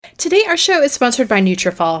Today, our show is sponsored by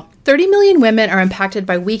Nutrafol. 30 million women are impacted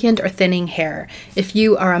by weakened or thinning hair. If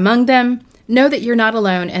you are among them, know that you're not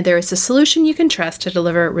alone and there is a solution you can trust to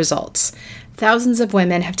deliver results. Thousands of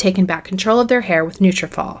women have taken back control of their hair with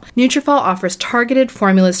Nutrafol. Nutrafol offers targeted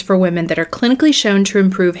formulas for women that are clinically shown to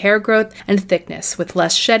improve hair growth and thickness with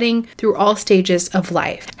less shedding through all stages of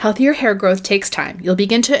life. Healthier hair growth takes time. You'll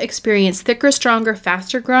begin to experience thicker, stronger,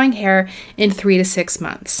 faster growing hair in 3 to 6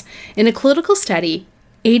 months. In a clinical study,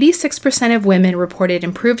 86% of women reported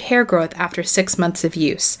improved hair growth after 6 months of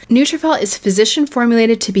use. Nutrafol is physician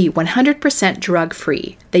formulated to be 100%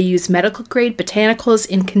 drug-free. They use medical-grade botanicals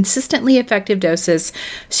in consistently effective doses,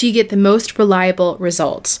 so you get the most reliable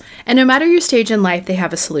results. And no matter your stage in life, they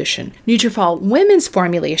have a solution. Nutrafol Women's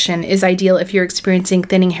formulation is ideal if you're experiencing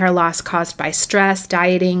thinning hair loss caused by stress,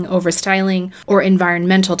 dieting, overstyling, or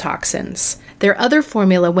environmental toxins. Their other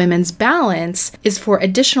formula, Women's Balance, is for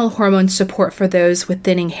additional hormone support for those with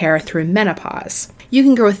thinning hair through menopause. You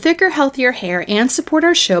can grow thicker, healthier hair and support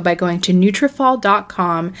our show by going to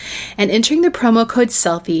Nutrafol.com and entering the promo code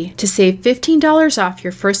SELFIE to save $15 off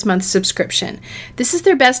your first month's subscription. This is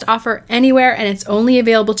their best offer anywhere, and it's only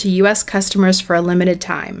available to U.S. customers for a limited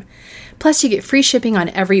time. Plus, you get free shipping on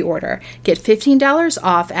every order. Get $15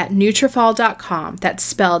 off at Nutrafol.com. That's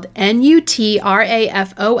spelled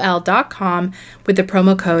Nutrafol.com with the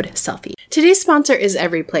promo code SELFIE. Today's sponsor is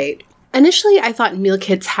EveryPlate. Initially, I thought meal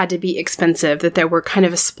kits had to be expensive, that they were kind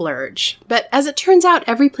of a splurge. But as it turns out,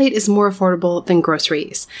 EveryPlate is more affordable than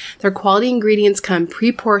groceries. Their quality ingredients come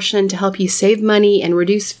pre-portioned to help you save money and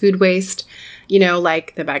reduce food waste. You know,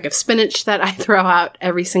 like the bag of spinach that I throw out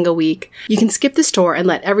every single week. You can skip the store and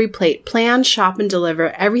let EveryPlate plan, shop, and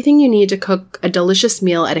deliver everything you need to cook a delicious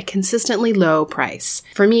meal at a consistently low price.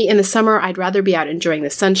 For me, in the summer, I'd rather be out enjoying the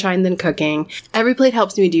sunshine than cooking. EveryPlate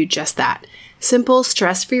helps me do just that. Simple,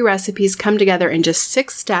 stress-free recipes come together in just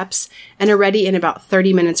 6 steps and are ready in about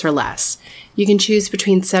 30 minutes or less. You can choose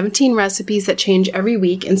between 17 recipes that change every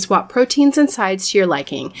week and swap proteins and sides to your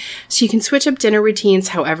liking, so you can switch up dinner routines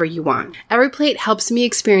however you want. EveryPlate helps me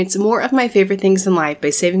experience more of my favorite things in life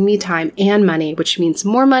by saving me time and money, which means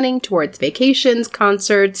more money towards vacations,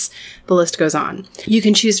 concerts, the list goes on. You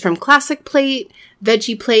can choose from classic plate,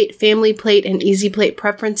 veggie plate, family plate, and easy plate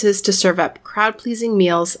preferences to serve up crowd-pleasing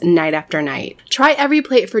meals night after night. Try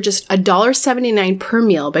EveryPlate for just $1.79 per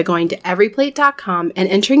meal by going to everyplate.com and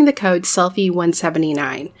entering the code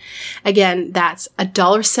SELFIE179. Again, that's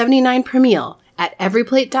 $1.79 per meal at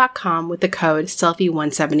everyplate.com with the code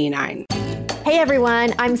SELFIE179. Hey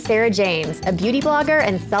everyone, I'm Sarah James, a beauty blogger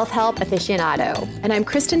and self-help aficionado. And I'm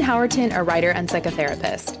Kristen Howerton, a writer and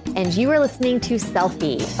psychotherapist. And you are listening to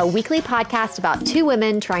Selfie, a weekly podcast about 2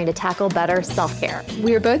 women trying to tackle better self-care.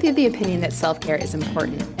 We are both of the opinion that self-care is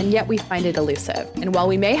important, and yet we find it elusive. And while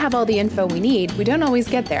we may have all the info we need, we don't always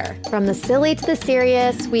get there. From the silly to the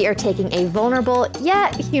serious, we are taking a vulnerable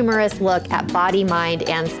yet humorous look at body, mind,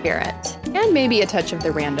 and spirit. And maybe a touch of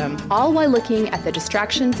the random, all while looking at the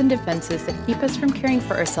distractions and defenses that keep us from caring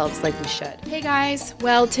for ourselves like we should. Hey guys,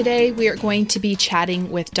 well today we are going to be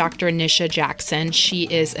chatting with Dr. Anisha Jackson. She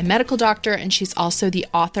is a medical doctor and she's also the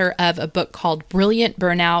author of a book called Brilliant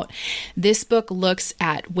Burnout. This book looks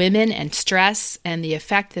at women and stress and the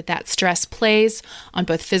effect that that stress plays on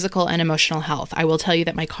both physical and emotional health. I will tell you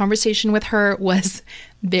that my conversation with her was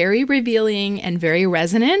very revealing and very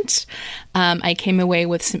resonant. I came away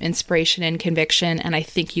with some inspiration and conviction, and I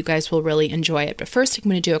think you guys will really enjoy it. But first, I'm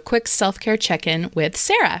going to do a quick self-care check-in with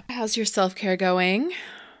Sarah. How's your self-care going?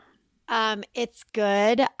 It's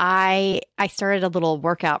good. I started a little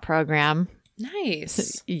workout program.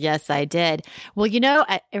 Nice. Yes, I did. Well, you know,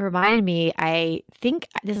 it reminded me, I think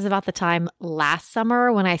this is about the time last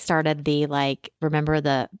summer when I started the, remember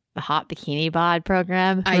the Hot Bikini Bod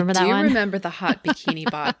program? Remember that one? I do remember the Hot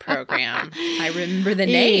Bikini Bod program. I remember the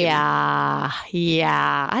name. Yeah.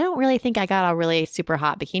 I don't really think I got a really super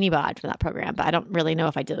hot bikini bod for that program, but I don't really know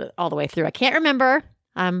if I did it all the way through. I can't remember.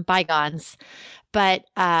 Bygones. But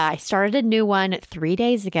I started a new one 3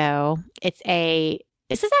 days ago.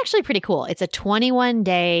 This is actually pretty cool. It's a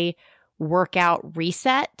 21-day workout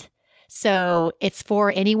reset. So it's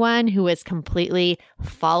for anyone who has completely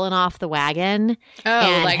fallen off the wagon. Oh,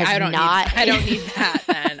 I don't need that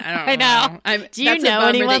then. I know. Do you know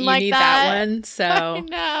anyone like that one? So I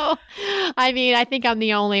know. I mean, I think I'm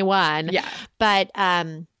the only one. Yeah. But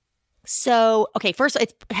so okay, first,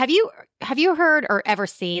 have you heard or ever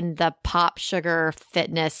seen the Pop Sugar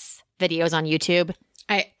Fitness videos on YouTube?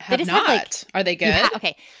 I have not. Are they good?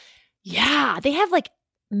 Okay. Yeah. They have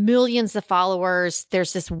millions of followers.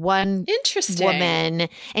 There's this one Interesting woman,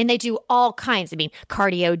 and they do all kinds. I mean,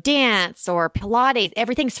 cardio dance or Pilates.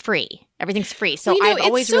 Everything's free. Everything's free. So well, I've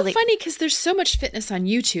always it's so really funny because there's so much fitness on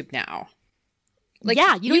YouTube now. Like,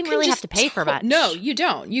 yeah, you don't even really have to pay for much. No, you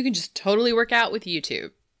don't. You can just totally work out with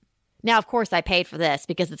YouTube. Now, of course, I paid for this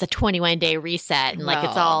because it's a 21-day reset. And like,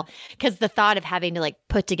 it's all because the thought of having to like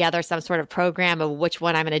put together some sort of program of which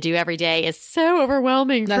one I'm going to do every day is so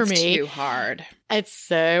overwhelming for me. That's too hard. It's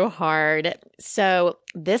so hard. So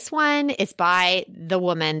this one is by the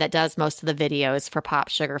woman that does most of the videos for Pop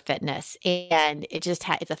Sugar Fitness. And it just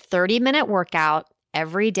it's a 30-minute workout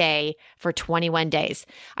every day for 21 days.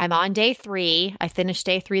 I'm on day 3. I finished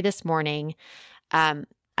day 3 this morning. I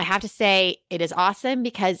have to say it is awesome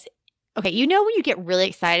because okay, you know when you get really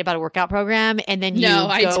excited about a workout program and then you No,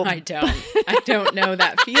 I don't. I don't know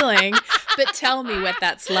that feeling. But tell me what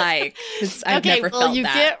that's like because I've never felt that. You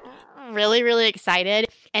get really, really excited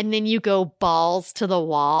and then you go balls to the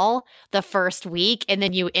wall the first week and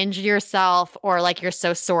then you injure yourself or like you're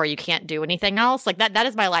so sore you can't do anything else. Like that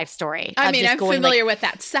is my life story. I mean, I'm familiar with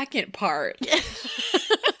that second part.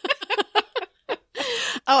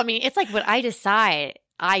 Oh, I mean, it's like when I decide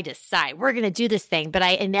we're going to do this thing, but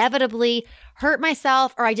I inevitably hurt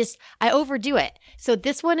myself or I overdo it. So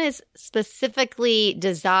this one is specifically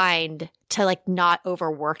designed to like not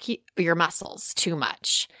overwork your muscles too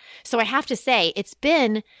much. So I have to say it's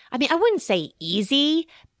been, I mean, I wouldn't say easy,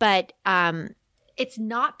 but it's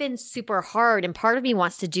not been super hard. And part of me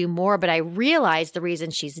wants to do more, but I realize the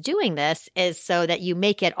reason she's doing this is so that you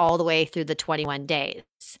make it all the way through the 21 days.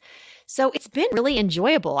 So it's been really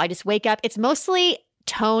enjoyable. I just wake up. It's mostly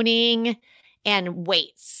toning and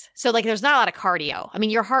weights. So like there's not a lot of cardio. I mean,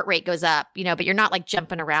 your heart rate goes up, but you're not like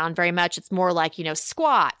jumping around very much. It's more like,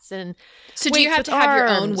 squats and so do you have to have your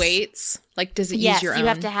own weights? Like does it use your own? Yes, you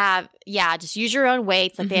have to have, just use your own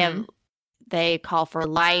weights. Like they call for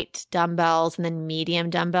light dumbbells and then medium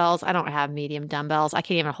dumbbells. I don't have medium dumbbells. I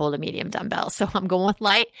can't even hold a medium dumbbell. So I'm going with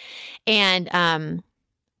light. And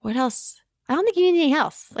what else? I don't think you need anything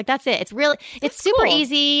else. Like that's it. It's super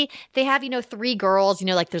easy. They have, 3 girls,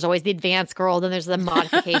 like there's always the advanced girl. Then there's the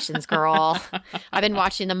modifications girl. I've been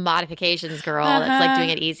watching the modifications girl. That's like doing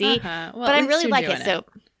it easy, well, but I really like it. So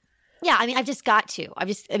yeah, I mean, I've just got to,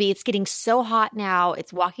 it's getting so hot now.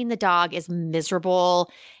 It's walking the dog is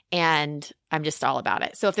miserable and I'm just all about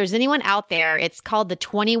it. So if there's anyone out there, it's called the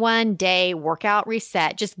 21-day workout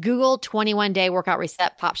reset. Just Google 21-day workout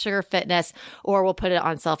reset, Pop Sugar Fitness, or we'll put it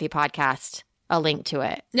on Selfie Podcast, a link to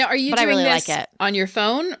it. Now, are you doing this on your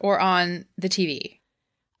phone or on the TV?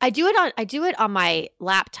 I do it on my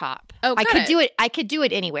laptop. Oh, I could do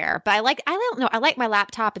it anywhere, but I don't know. I like my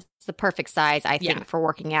laptop. It's the perfect size, I think, for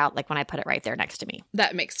working out. Like when I put it right there next to me.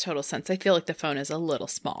 That makes total sense. I feel like the phone is a little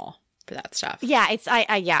small for that stuff. Yeah,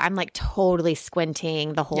 I'm like totally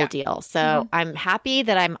squinting the whole deal. So I'm happy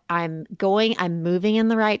that I'm moving in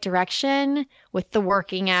the right direction with the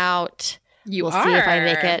working out. We'll see if I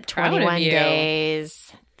make it 21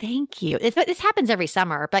 days. Thank you. This happens every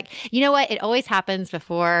summer, but you know what? It always happens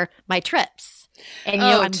before my trips. And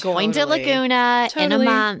I'm going to Laguna in a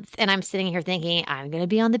month, and I'm sitting here thinking I'm going to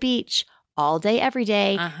be on the beach all day, every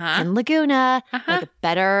day in Laguna. Like,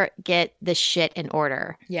 better get this shit in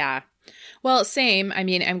order. Yeah. Well, same. I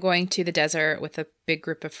mean, I'm going to the desert with a big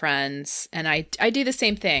group of friends, and I do the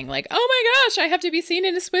same thing. Like, oh my gosh, I have to be seen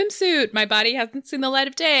in a swimsuit. My body hasn't seen the light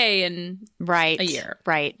of day in a year.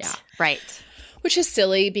 Right. Yeah. Right. Which is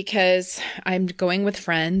silly because I'm going with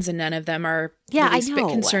friends and none of them are the least bit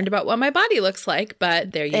concerned about what my body looks like.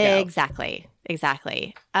 But there you go. Exactly.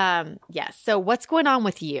 Yes. So what's going on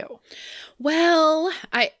with you? Well,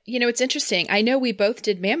 it's interesting. I know we both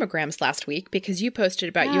did mammograms last week because you posted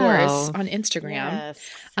about yours on Instagram. Yes.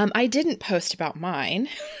 I didn't post about mine.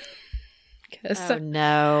 Oh,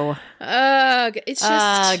 no. It's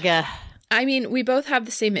just, I mean, we both have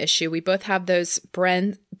the same issue. We both have those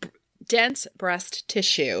dense breast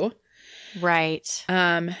tissue. Right.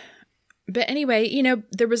 But anyway,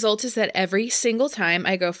 the result is that every single time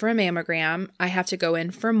I go for a mammogram, I have to go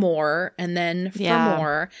in for more and then for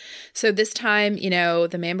more. So this time, the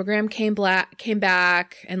mammogram came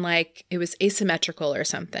back and like it was asymmetrical or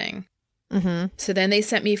something. Mm-hmm. So then they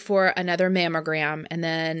sent me for another mammogram, and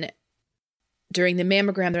then during the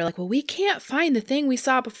mammogram, they're like, well, we can't find the thing we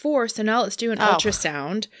saw before, so now let's do an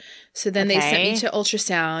ultrasound. So then they sent me to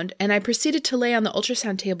ultrasound, and I proceeded to lay on the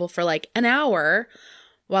ultrasound table for like an hour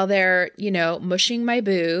while they're, mushing my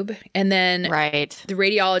boob. And then the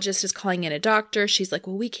radiologist is calling in a doctor. She's like,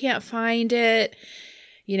 well, we can't find it.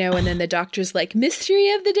 And then the doctor's like, mystery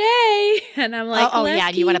of the day. And I'm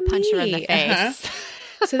like, do you want to punch her in the face?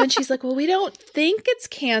 So then she's like, well, we don't think it's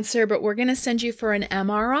cancer, but we're going to send you for an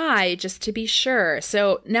MRI just to be sure.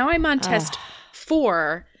 So now I'm on test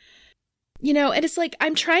 4, and it's like,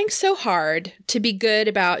 I'm trying so hard to be good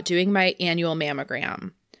about doing my annual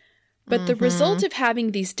mammogram. But the result of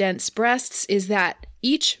having these dense breasts is that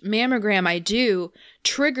each mammogram I do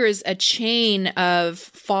triggers a chain of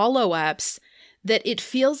follow-ups that it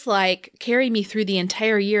feels like carry me through the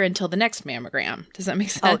entire year until the next mammogram. Does that make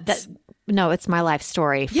sense? No, it's my life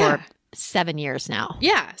story for 7 years now.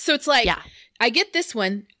 Yeah. So it's like, I get this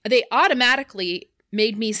one. They automatically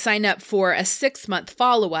made me sign up for a 6-month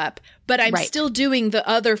follow-up, but I'm still doing the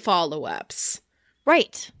other follow-ups.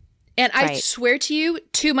 Right. And I swear to you,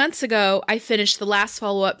 2 months ago, I finished the last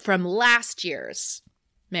follow-up from last year's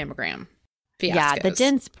mammogram fiascos. Yeah, the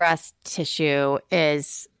dense breast tissue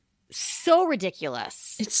is so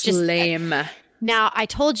ridiculous. It's just lame. Now, I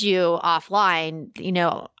told you offline,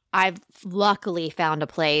 I've luckily found a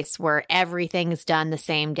place where everything's done the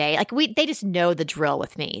same day. Like they just know the drill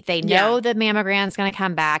with me. They know the mammogram's going to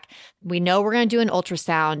come back. We know we're going to do an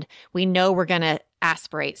ultrasound. We know we're going to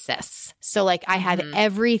aspirate cysts. So like I had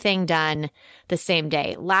everything done the same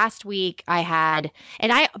day. Last week I had,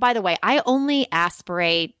 by the way, I only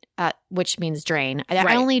aspirate, which means drain.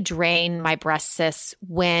 I only drain my breast cysts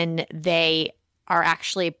when they are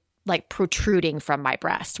actually like protruding from my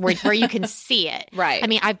breast where you can see it. Right. I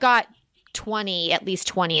mean, I've got at least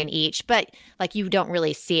 20 in each, but like you don't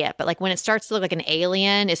really see it. But like when it starts to look like an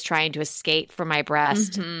alien is trying to escape from my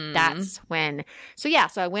breast, that's when. So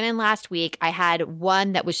I went in last week. I had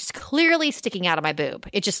one that was just clearly sticking out of my boob.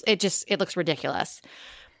 It looks ridiculous.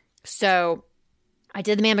 So I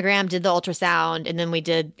did the mammogram, did the ultrasound, and then we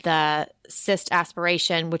did the cyst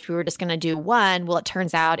aspiration, which we were just going to do one. Well, it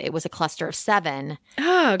turns out it was a cluster of 7.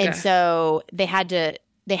 Oh, okay. And so they had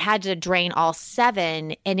to drain all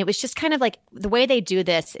 7. And it was just kind of like the way they do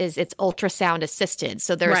this is it's ultrasound assisted.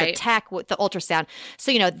 So there's a tech with the ultrasound.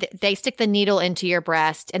 So, they stick the needle into your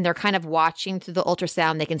breast and they're kind of watching through the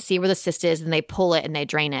ultrasound. They can see where the cyst is and they pull it and they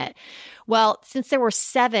drain it. Well, since there were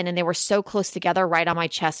 7 and they were so close together right on my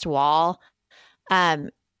chest wall,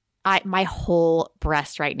 my whole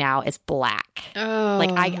breast right now is black. Oh.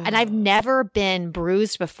 I've never been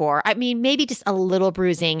bruised before. I mean, maybe just a little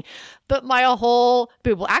bruising, but my whole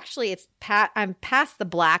boob. Well, actually, I'm past the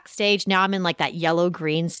black stage now. I'm in like that yellow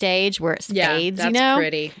green stage where it fades. That's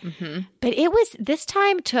pretty. Mm-hmm. But this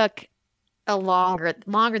time took a longer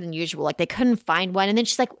than usual. Like they couldn't find one, and then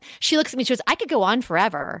she looks at me. She goes, "I could go on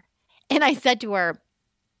forever," and I said to her,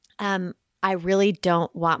 I really don't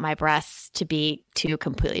want my breasts to be 2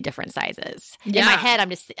 completely different sizes. Yeah. In my head,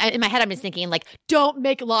 I'm just thinking like, don't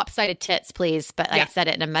make lopsided tits, please. But I said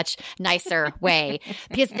it in a much nicer way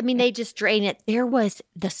because they just drain it. There was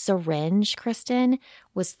the syringe, Kristen,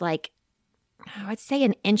 was like, I'd say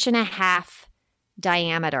 1.5 inches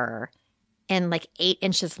diameter and like 8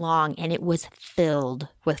 inches long, and it was filled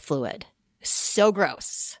with fluid. So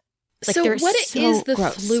gross. Like, so what is the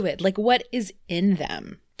fluid? Like what is in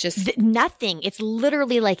them? Just nothing. It's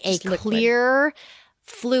literally like a clear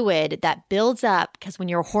fluid that builds up because when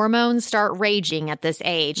your hormones start raging at this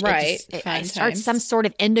age, it starts some sort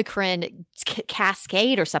of endocrine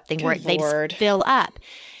cascade or something where they just fill up.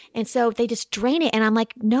 And so they just drain it. And I'm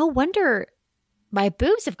like, no wonder my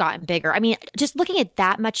boobs have gotten bigger. I mean, just looking at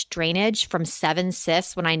that much drainage from 7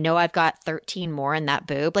 cysts when I know I've got 13 more in that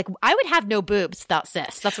boob, like I would have no boobs without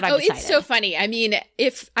cysts. That's what I've decided. It's so funny. I mean,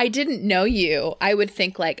 if I didn't know you, I would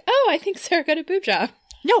think like, oh, I think Sarah got a boob job.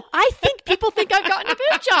 No, I think people think I've gotten a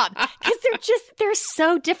boob job because they're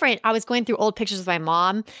so different. I was going through old pictures of my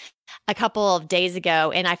mom a couple of days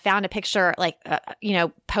ago, and I found a picture like,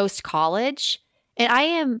 post college, and I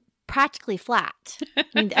am practically flat. I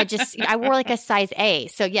mean, I wore like a size A.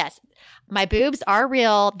 So yes, my boobs are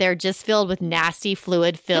real. They're just filled with nasty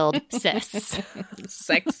fluid-filled cysts.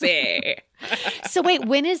 Sexy. So wait,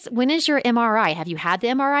 when is your MRI? Have you had the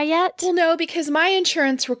MRI yet? Well, no, because my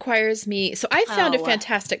insurance requires me. So I found a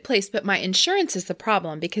fantastic place, but my insurance is the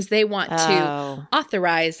problem because they want to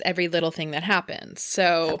authorize every little thing that happens.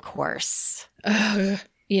 So of course, so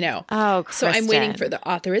I'm waiting for the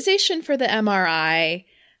authorization for the MRI.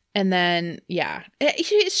 And then,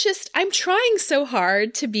 it's just, I'm trying so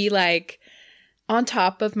hard to be like on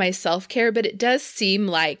top of my self-care, but it does seem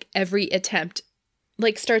like every attempt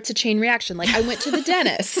like starts a chain reaction. Like I went to the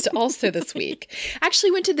dentist also this week.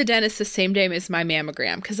 Actually went to the dentist the same day as my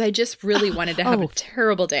mammogram because I just really wanted to have a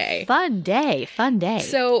terrible day. Fun day.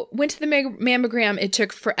 So went to the mammogram. It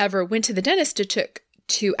took forever. Went to the dentist. It took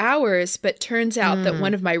 2 hours, but turns out that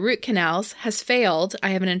one of my root canals has failed. I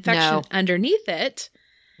have an infection underneath it.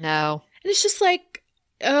 No. And it's just like,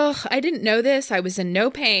 I didn't know this. I was in no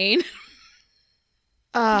pain.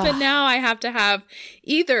 But now I have to have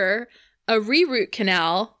either a re-root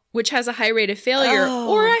canal, which has a high rate of failure,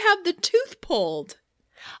 or I have the tooth pulled.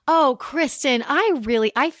 Oh, Kristen,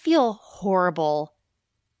 I feel horrible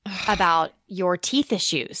about your teeth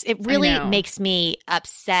issues. It really makes me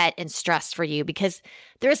upset and stressed for you because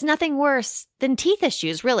there's nothing worse than teeth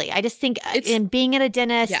issues, really. I just think in being at a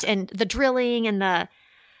dentist and the drilling and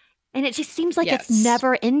it just seems like it's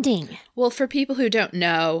never ending. Well, for people who don't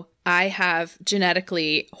know, I have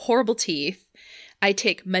genetically horrible teeth. I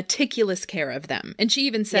take meticulous care of them. And she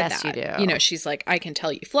even said that. You do. You know, she's like, I can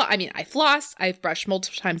tell you I floss. I've brushed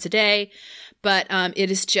multiple times a day, but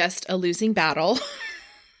it is just a losing battle.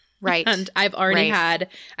 Right. And I've already I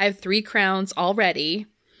have 3 crowns already.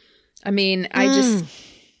 I mean,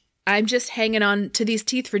 I'm just hanging on to these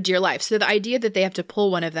teeth for dear life. So the idea that they have to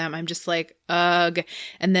pull one of them, I'm just like, ugh.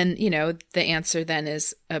 And then, you know, the answer then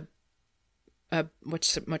is a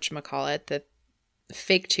whatchamacallit, the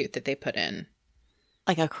fake tooth that they put in.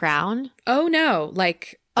 Like a crown? Oh, no.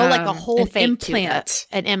 Like a whole fake implant. Tooth,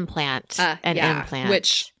 an implant. Implant.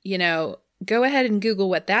 Which, you know, go ahead and Google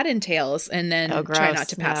what that entails and then try not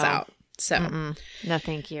to pass out. So, no,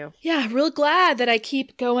 thank you. Yeah, real glad that I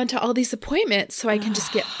keep going to all these appointments so I can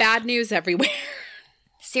just get bad news everywhere.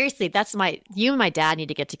 Seriously, you and my dad need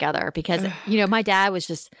to get together because, you know, my dad was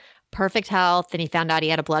just perfect health and he found out he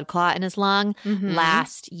had a blood clot in his lung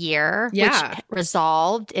last year, which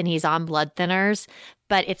resolved and he's on blood thinners.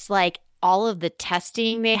 But it's like all of the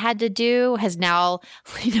testing they had to do has now,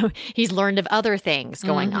 you know, he's learned of other things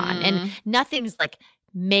going on and nothing's like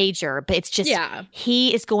major, but it's just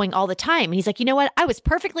he is going all the time. And he's like, you know what? I was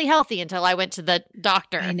perfectly healthy until I went to the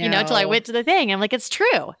doctor, you know, until I went to the thing. I'm like, it's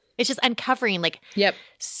true. It's just uncovering like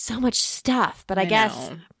so much stuff. But I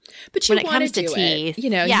guess but you when it comes to teeth, you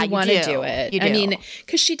know, you want to do it. You do. I mean,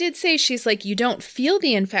 because she did say, she's like, you don't feel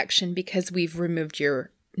the infection because we've removed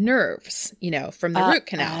your nerves, you know, from the root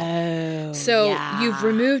canal. So you've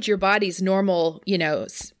removed your body's normal, you know,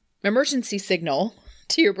 emergency signal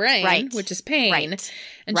to your brain, which is pain.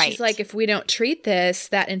 And she's like, if we don't treat this,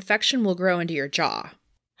 that infection will grow into your jaw.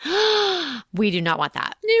 We do not want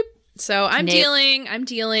that. Nope. So I'm dealing.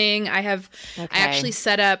 I actually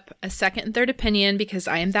set up a second and third opinion because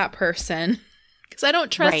I am that person. Because I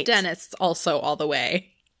don't trust dentists also all the way.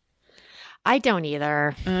 I don't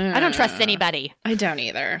either. I don't trust anybody. I don't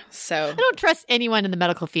either. So I don't trust anyone in the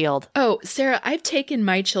medical field. Oh, Sarah, I've taken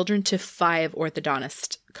my children to 5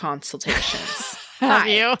 orthodontist consultations. Have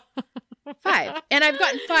you? 5. And I've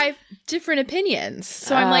gotten 5 different opinions.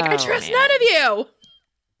 So I'm like, I trust none of you.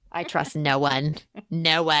 I trust no one.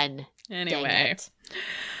 No one. Anyway.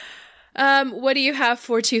 What do you have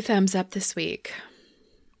for 2 thumbs up this week?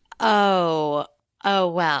 Oh,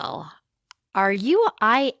 well.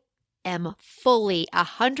 I am fully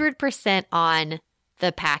 100% on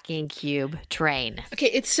the packing cube train. Okay,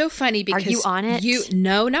 it's so funny because are you on it?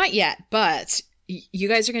 No, not yet, but you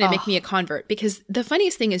guys are going to make me a convert because the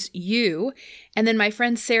funniest thing is you and then my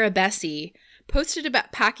friend Sarah Bessie posted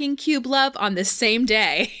about packing cube love on the same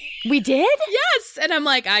day. We did? Yes. And I'm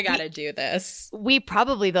like, I got to do this. We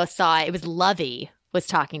probably both saw it. It was Lovey was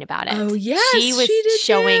talking about it. Oh, yes. She was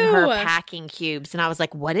showing her packing cubes. And I was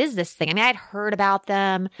like, what is this thing? I mean, I'd heard about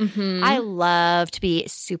them. I love to be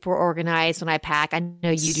super organized when I pack. I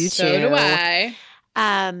know you do too. So do I.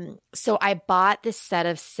 So I bought this set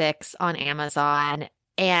of 6 on Amazon.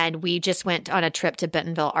 And we just went on a trip to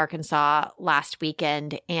Bentonville, Arkansas last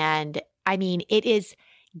weekend. And I mean, it is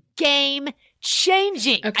game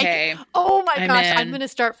changing. Okay. Oh my gosh, I'm going to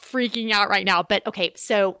start freaking out right now. But okay,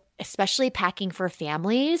 so especially packing for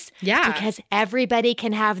families. Yeah. Because everybody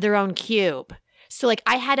can have their own cube. So like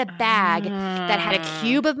I had a bag that had a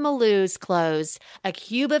cube of Maloo's clothes, a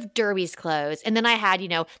cube of Derby's clothes, and then I had, you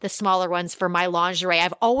know, the smaller ones for my lingerie.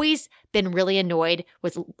 I've always been really annoyed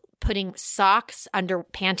with putting socks under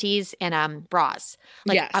panties and bras.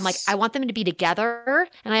 Like I'm like, I want them to be together.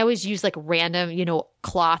 And I always use like random, you know,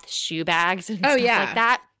 cloth shoe bags and stuff like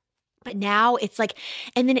that. But now it's like,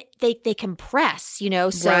 and then they compress, you know,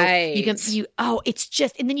 so it's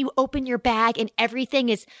just, and then you open your bag and everything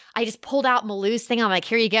is, I just pulled out Maloo's thing. I'm like,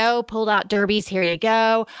 here you go. Pulled out Derby's. Here you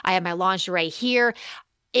go. I have my lingerie here.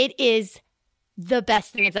 It is the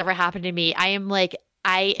best thing that's ever happened to me. I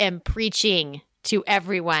am preaching to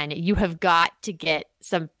everyone. You have got to get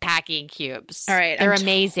some packing cubes. All right. They're I'm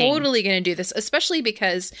amazing. Totally going to do this, especially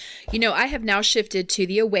because, you know, I have now shifted to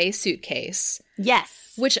the Away suitcase. Yes.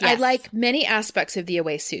 Which I like many aspects of the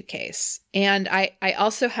Away suitcase. And I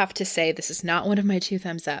also have to say, this is not one of my 2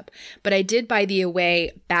 thumbs up, but I did buy the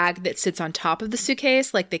Away bag that sits on top of the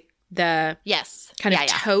suitcase, like the Yes. kind of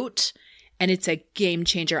tote, and it's a game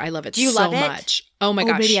changer. I love it Do you so love it? much. Oh my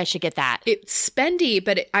gosh. Maybe I should get that. It's spendy,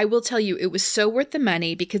 but I will tell you, it was so worth the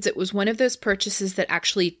money because it was one of those purchases that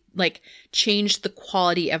actually like changed the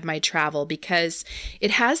quality of my travel, because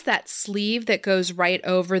it has that sleeve that goes right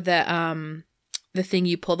over the thing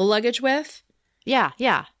you pull the luggage with. Yeah.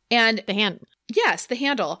 Yeah. And The hand. yes, the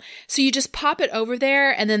handle. So you just pop it over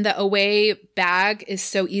there, and then the away bag is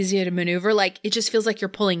so easy to maneuver. Like, it just feels like you're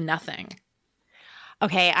pulling nothing.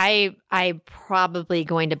 Okay. I'm probably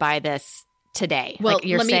going to buy this today. Well, like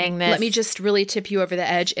you're saying this. Let me just really tip you over the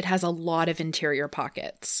edge. It has a lot of interior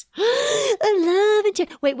pockets. I love it.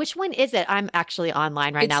 Wait, which one is it? I'm actually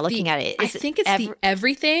online right now looking at it. I think it's the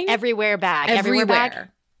everything. Everywhere bag. Everywhere. Bag?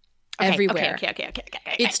 Okay, Everywhere. Okay.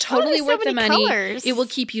 It's totally worth the money. Colors. It will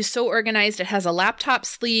keep you so organized. It has a laptop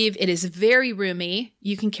sleeve. It is very roomy.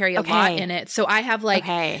 You can carry a lot in it. So I have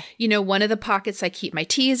one of the pockets I keep my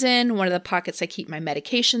teas in, one of the pockets I keep my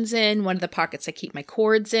medications in, one of the pockets I keep my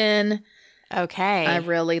cords in. Okay. I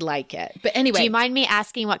really like it. But anyway. Do you mind me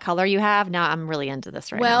asking what color you have? Now I'm really into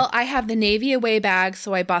this right now. Well, I have the navy away bag,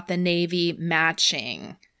 so I bought the navy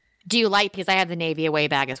matching. Do you like, because I have the navy away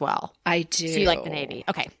bag as well. I do. So you like the navy.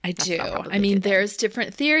 Okay. I do. I mean, there's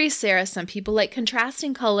different theories, Sarah. Some people like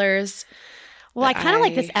contrasting colors. Well, I kind of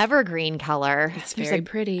like this evergreen color. It's very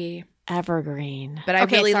pretty. Evergreen. But I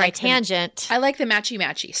really like tangent. I like the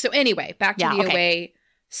matchy-matchy. So anyway, back to the away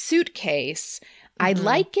suitcase. I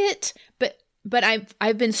like it, but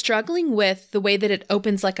I've been struggling with the way that it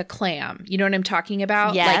opens like a clam. You know what I'm talking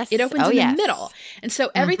about? Yes. Like it opens in the middle. And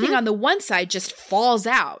so everything on the one side just falls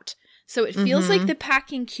out. So it feels like the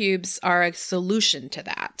packing cubes are a solution to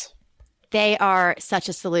that. They are such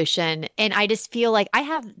a solution. And I just feel like I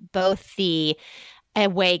have both the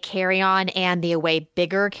away carry-on and the away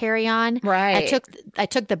bigger carry-on. Right. I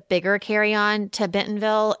took the bigger carry-on to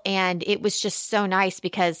Bentonville, and it was just so nice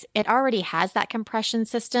because it already has that compression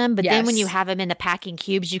system. But then when you have them in the packing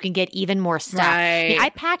cubes, you can get even more stuff. Right. I mean, I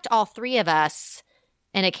packed all three of us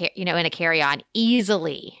in a carry-on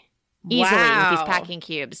easily with these packing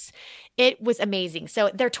cubes. It was amazing.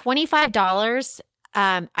 So they're $25.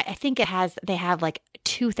 I think they have like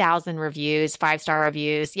 2,000 reviews, 5-star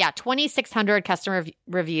reviews. Yeah, 2,600 customer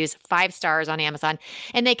reviews, 5 stars on Amazon.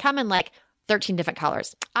 And they come in like 13 different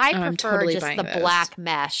colors. I prefer just the black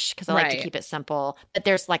mesh because I like to keep it simple. But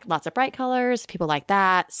there's like lots of bright colors. People like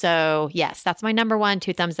that. So yes, that's my number one.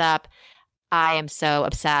 2 thumbs up. I am so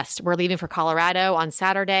obsessed. We're leaving for Colorado on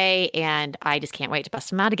Saturday, and I just can't wait to bust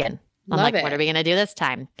them out again. I'm like, what are we going to do this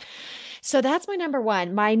time? So that's my number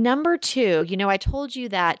one. My number two, I told you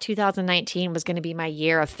that 2019 was going to be my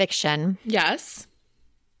year of fiction. Yes.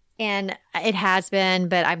 And it has been,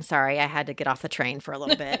 but I'm sorry. I had to get off the train for a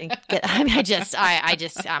little bit. And I'm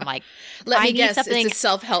like, let me guess, something. It's a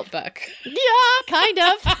self-help book. Yeah, kind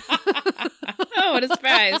of. Oh, what a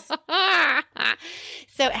surprise.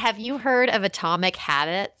 So have you heard of Atomic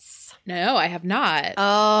Habits? No, I have not.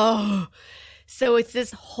 Oh, so it's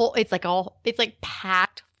like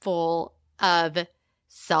packed full of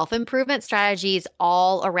self-improvement strategies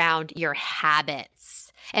all around your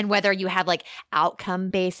habits. And whether you have like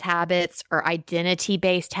outcome-based habits or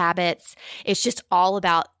identity-based habits, it's just all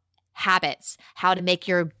about habits, how to make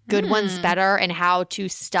your good ones better and how to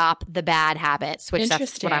stop the bad habits, which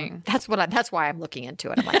that's why I'm looking into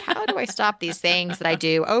it. I'm like, how do I stop these things that I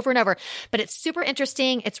do over and over? But it's super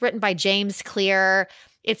interesting. It's written by James Clear.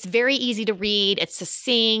 It's very easy to read. It's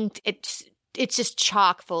succinct. It's just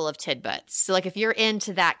chock full of tidbits. So like if you're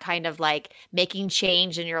into that kind of like making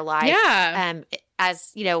change in your life,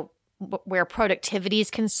 as where productivity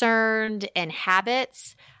is concerned and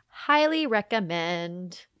habits, highly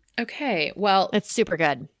recommend. Okay. Well, it's super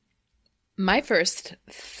good. My first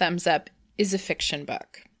thumbs up is a fiction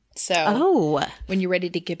book. So when you're ready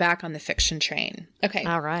to get back on the fiction train. Okay.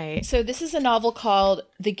 All right. So this is a novel called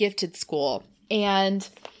The Gifted School. And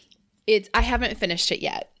I haven't finished it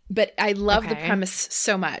yet, but I love the premise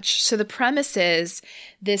so much. So the premise is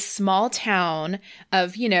this small town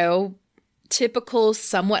of, typical,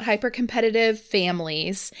 somewhat hyper-competitive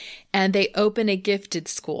families, and they open a gifted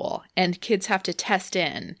school, and kids have to test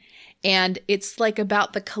in. And it's like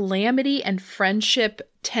about the calamity and friendship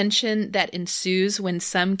tension that ensues when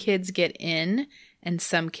some kids get in and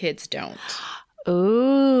some kids don't.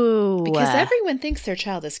 Ooh. Because everyone thinks their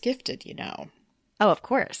child is gifted, Oh, of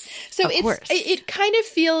course. So it kind of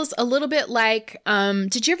feels a little bit like,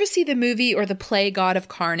 did you ever see the movie or the play God of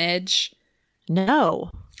Carnage?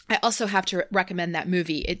 No. I also have to recommend that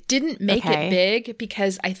movie. It didn't make it big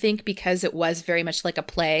because it was very much like a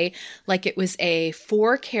play, like it was a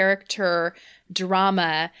 4-character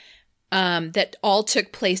drama that all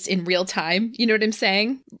took place in real time. You know what I'm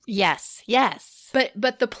saying? Yes. Yes.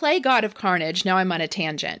 But the play God of Carnage, now I'm on a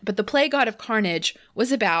tangent, but the play God of Carnage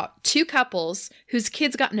was about two couples whose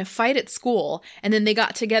kids got in a fight at school, and then they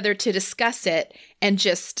got together to discuss it, and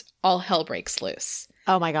just all hell breaks loose.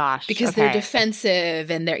 Oh my gosh. Because they're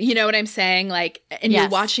defensive and they're, you know what I'm saying? Like, and you're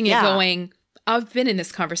watching it going, I've been in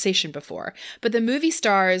this conversation before. But the movie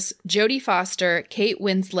stars Jodie Foster, Kate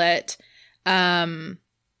Winslet,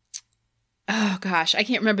 oh gosh, I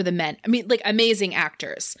can't remember the men. I mean, like, amazing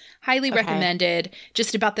actors. Highly recommended.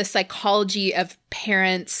 Just about the psychology of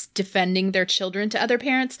parents defending their children to other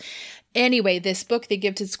parents. Anyway, this book, The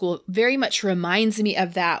Gifted School, very much reminds me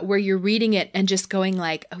of that, where you're reading it and just going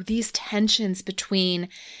like, oh, these tensions between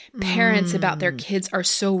parents about their kids are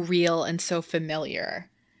so real and so familiar.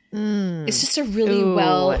 It's just a really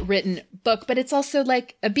well-written book, but it's also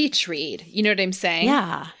like a beach read. You know what I'm saying?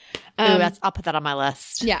 Yeah. I'll put that on my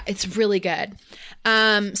list. Yeah, it's really good.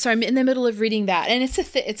 So I'm in the middle of reading that, and it's a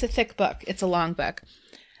thick book. It's a long book.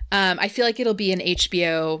 I feel like it'll be an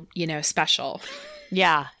HBO, special.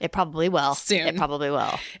 Yeah, it probably will. Soon. It probably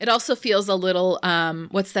will. It also feels a little,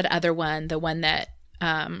 what's that other one? The one that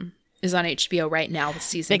is on HBO right now with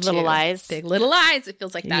season 2. Big Little Lies. Big Little Lies. It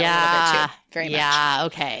feels like that a little bit too. Very much. Yeah,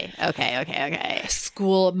 okay.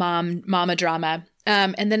 School mama drama.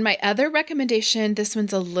 And then my other recommendation, this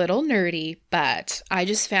one's a little nerdy, but I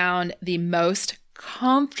just found the most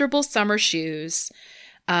comfortable summer shoes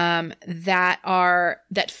that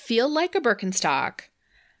feel like a Birkenstock,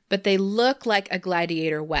 but they look like a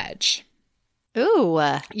Gladiator wedge. Ooh.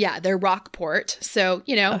 Yeah, they're Rockport. So,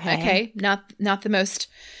 okay, not the most,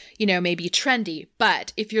 maybe trendy.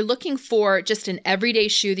 But if you're looking for just an everyday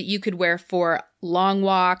shoe that you could wear for long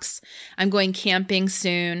walks, I'm going camping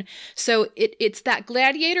soon. So it's that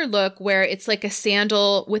Gladiator look where it's like a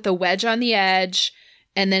sandal with a wedge on the edge,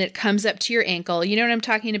 and then it comes up to your ankle. You know what I'm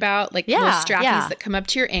talking about? Like little strappies that come up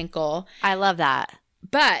to your ankle. I love that.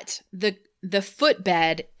 But the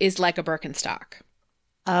footbed is like a Birkenstock.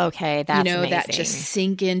 Okay, that's amazing. That just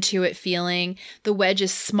sink into it feeling. The wedge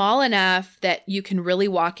is small enough that you can really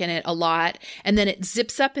walk in it a lot. And then it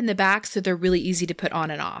zips up in the back, so they're really easy to put on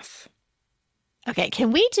and off. Okay,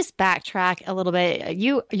 can we just backtrack a little bit?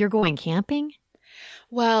 You're going camping?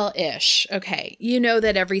 Well, ish. Okay. You know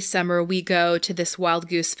that every summer we go to this Wild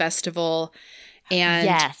Goose Festival,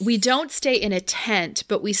 and we don't stay in a tent,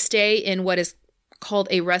 but we stay in what is called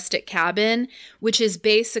a rustic cabin, which is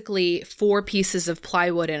basically 4 pieces of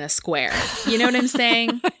plywood in a square. You know what I'm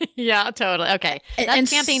saying? Yeah, totally. Okay.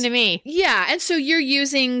 That's camping to me. Yeah. And so you're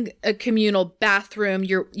using a communal bathroom.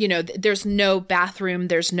 There's no bathroom.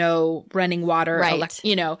 There's no running water. Right.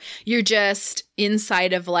 You're just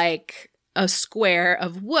inside of like a square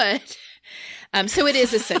of wood. So it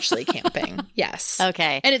is essentially camping. Yes.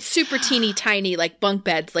 Okay. And it's super teeny tiny, like bunk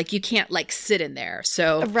beds. Like you can't like sit in there.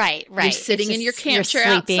 So right. You're sitting in your camp chair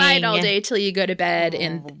outside all day till you go to bed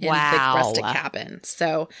in the rustic cabin.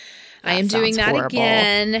 So I am doing that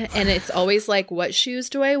again. And it's always like, what shoes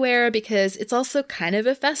do I wear? Because it's also kind of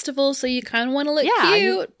a festival. So you kind of want to look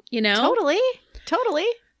cute, Totally.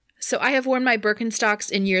 So I have worn my Birkenstocks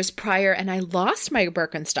in years prior, and I lost my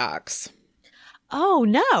Birkenstocks. Oh,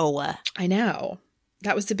 no. I know.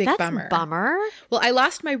 That was a big bummer. Well, I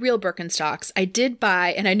lost my real Birkenstocks. I did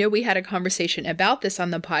buy, and I know we had a conversation about this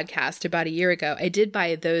on the podcast about a year ago. I did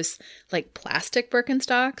buy those like plastic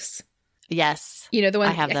Birkenstocks. Yes. The one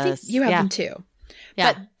I have those. Think you have them too.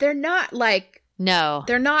 Yeah. But they're not like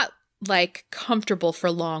they're not like comfortable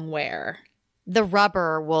for long wear. The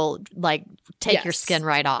rubber will like take your skin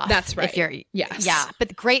right off. That's right. Yeah,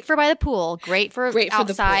 but great for by the pool. Great for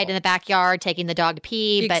outside in the backyard, taking the dog to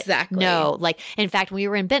pee. Exactly. But no, like in fact, when we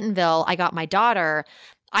were in Bentonville, I got my daughter.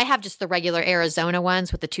 I have just the regular Arizona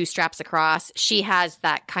ones with the 2 straps across. She has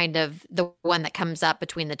that kind of the one that comes up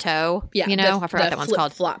between the toe. Yeah, I forgot that one's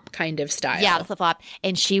called. Flip-flop kind of style. Yeah, the flip-flop.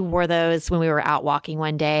 And she wore those when we were out walking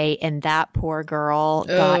one day, and that poor girl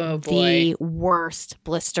got the worst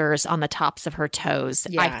blisters on the tops of her toes.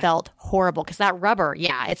 Yeah. I felt horrible because that rubber,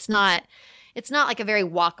 it's not like a very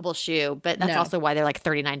walkable shoe, but that's also why they're like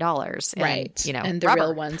 $39. And, right. And the rubber.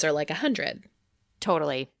 real ones are like $100.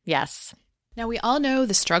 Totally. Yes. Now, we all know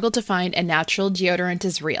the struggle to find a natural deodorant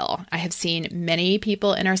is real. I have seen many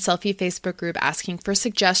people in our Selfie Facebook group asking for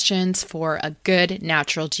suggestions for a good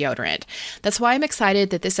natural deodorant. That's why I'm excited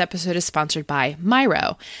that this episode is sponsored by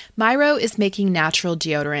Myro. Myro is making natural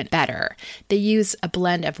deodorant better. They use a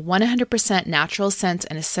blend of 100% natural scents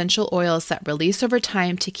and essential oils that release over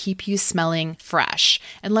time to keep you smelling fresh.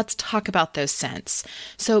 And let's talk about those scents.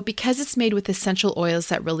 So because it's made with essential oils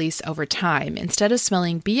that release over time, instead of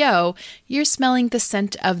smelling BO, you're you're smelling the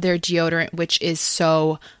scent of their deodorant, which is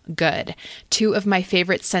so good. Two of my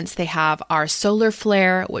favorite scents they have are Solar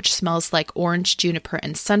Flare, which smells like orange, juniper,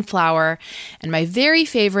 and sunflower, and my very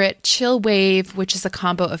favorite, Chill Wave, which is a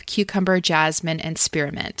combo of cucumber, jasmine, and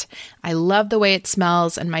spearmint. I love the way it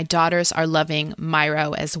smells, and my daughters are loving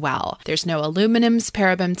Myro as well. There's no aluminums,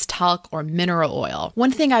 parabens, talc, or mineral oil.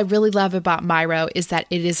 One thing I really love about Myro is that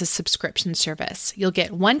it is a subscription service. You'll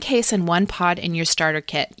get one case and one pod in your starter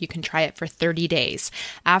kit. You can try it for 30 days.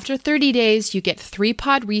 After 30 days, you get 3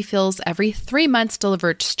 pod refills every 3 months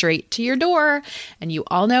delivered straight to your door. And you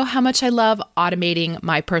all know how much I love automating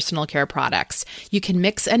my personal care products. You can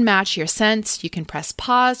mix and match your scents. You can press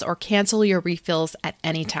pause or cancel your refills at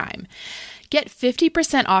any time. Get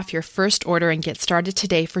 50% off your first order and get started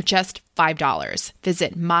today for just $5.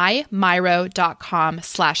 Visit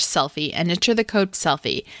mymyro.com/selfie and enter the code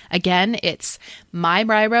SELFIE. Again, it's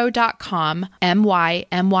mymyro.com,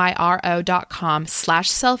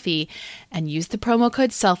 mymyro.com/selfie, and use the promo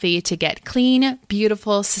code SELFIE to get clean,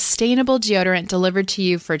 beautiful, sustainable deodorant delivered to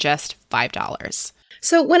you for just $5.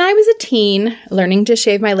 So when I was a teen learning to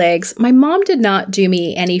shave my legs, my mom did not do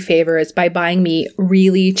me any favors by buying me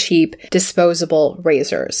really cheap disposable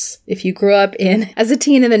razors. If you grew up as a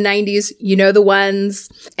teen in the 90s, you know the ones,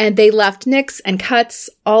 and they left nicks and cuts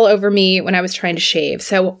all over me when I was trying to shave.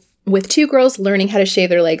 So with 2 girls learning how to shave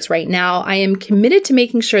their legs right now, I am committed to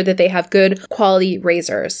making sure that they have good quality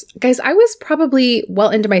razors. Guys, I was probably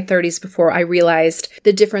well into my 30s before I realized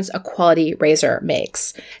the difference a quality razor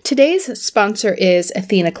makes. Today's sponsor is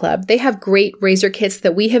Athena Club. They have great razor kits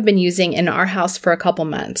that we have been using in our house for a couple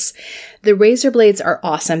months. The razor blades are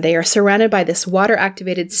awesome. They are surrounded by this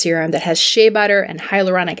water-activated serum that has shea butter and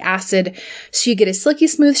hyaluronic acid, so you get a silky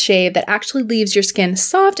smooth shave that actually leaves your skin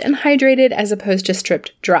soft and hydrated as opposed to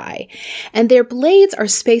stripped dry. And their blades are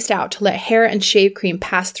spaced out to let hair and shave cream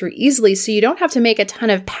pass through easily, so you don't have to make a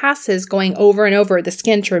ton of passes going over and over the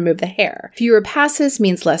skin to remove the hair. Fewer passes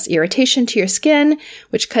means less irritation to your skin,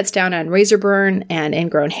 which cuts down on razor burn and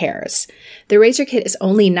ingrown hairs. The razor kit is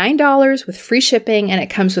only $9 with free shipping, and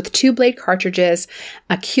it comes with 2 blade cartridges,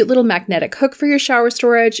 a cute little magnetic hook for your shower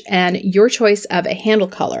storage, and your choice of a handle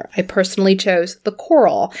color. I personally chose the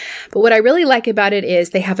coral, but what I really like about it is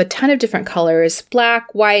they have a ton of different colors: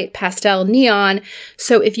 black, white, pastel, neon.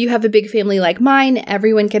 So if you have a big family like mine,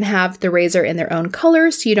 everyone can have the razor in their own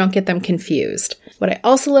color so you don't get them confused. What I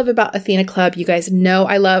also love about Athena Club, you guys know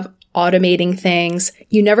I love automating things.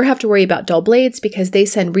 You never have to worry about dull blades because they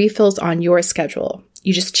send refills on your schedule.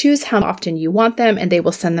 You just choose how often you want them, and they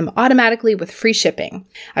will send them automatically with free shipping.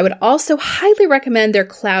 I would also highly recommend their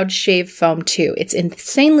Cloud Shave Foam too. It's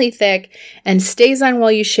insanely thick and stays on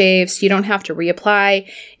while you shave, so you don't have to reapply.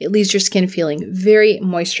 It leaves your skin feeling very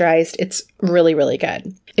moisturized. It's really, really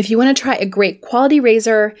good. If you want to try a great quality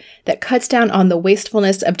razor that cuts down on the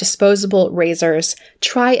wastefulness of disposable razors,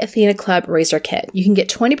 try Athena Club Razor Kit. You can get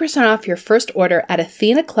 20% off your first order at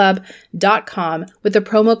athenaclub.com with the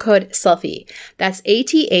promo code SELFIE. That's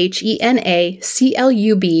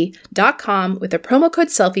athenaclub.com with the promo code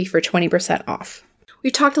SELFIE for 20% off.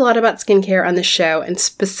 We've talked a lot about skincare on the show, and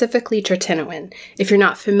specifically tretinoin. If you're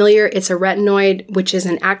not familiar, it's a retinoid, which is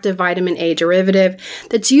an active vitamin A derivative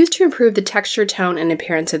that's used to improve the texture, tone, and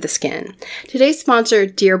appearance of the skin. Today's sponsor,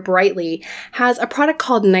 Dear Brightly, has a product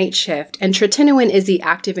called Night Shift, and tretinoin is the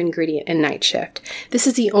active ingredient in Night Shift. This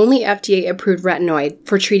is the only FDA-approved retinoid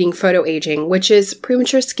for treating photoaging, which is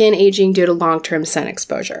premature skin aging due to long-term sun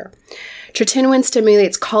exposure. Tretinoin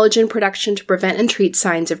stimulates collagen production to prevent and treat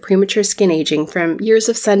signs of premature skin aging from years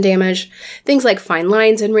of sun damage, things like fine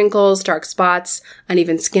lines and wrinkles, dark spots,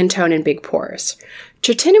 uneven skin tone, and big pores.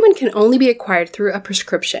 Tretinoin can only be acquired through a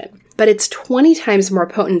prescription, but it's 20 times more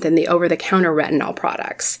potent than the over-the-counter retinol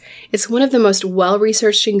products. It's one of the most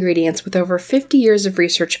well-researched ingredients with over 50 years of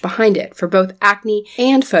research behind it for both acne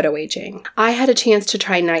and photoaging. I had a chance to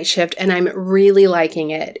try Night Shift, and I'm really liking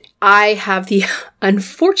it. I have the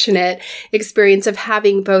unfortunate experience of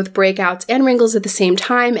having both breakouts and wrinkles at the same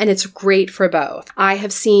time, and it's great for both. I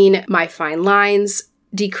have seen my fine lines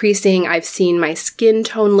decreasing, I've seen my skin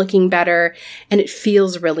tone looking better, and it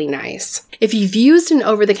feels really nice. If you've used an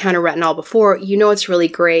over-the-counter retinol before, you know it's really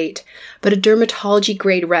great, but a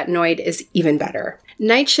dermatology-grade retinoid is even better.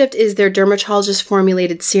 Night Shift is their dermatologist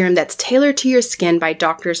formulated serum that's tailored to your skin by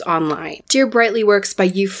doctors online. Dear Brightly works by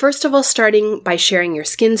you first of all starting by sharing your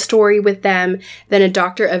skin story with them. Then a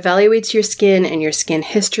doctor evaluates your skin and your skin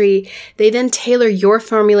history. They then tailor your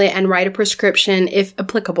formula and write a prescription if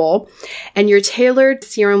applicable. And your tailored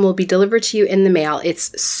serum will be delivered to you in the mail.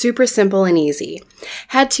 It's super simple and easy.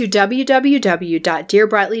 Head to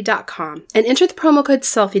www.dearbrightly.com and enter the promo code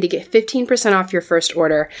SELFIE to get 15% off your first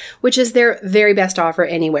order, which is their very best offer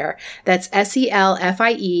anywhere. That's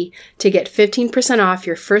SELFIE to get 15% off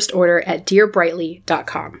your first order at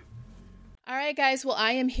dearbrightly.com. All right, guys. Well,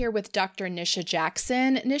 I am here with Dr. Nisha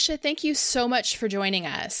Jackson. Nisha, thank you so much for joining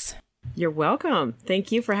us. You're welcome.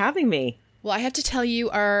 Thank you for having me. Well, I have to tell you,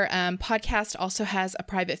 our podcast also has a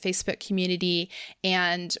private Facebook community.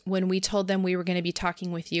 And when we told them we were going to be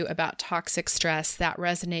talking with you about toxic stress, that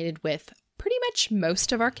resonated with pretty much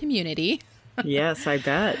most of our community. Yes, I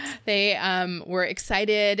bet. They were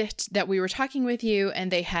excited that we were talking with you, and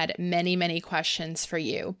they had many, many questions for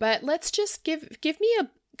you. But let's just give me a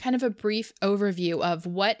kind of a brief overview of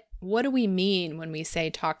what do we mean when we say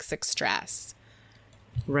toxic stress?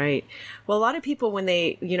 Right. Well, a lot of people when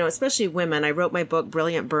they, especially women, I wrote my book,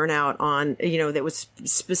 Brilliant Burnout, on, that was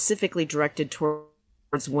specifically directed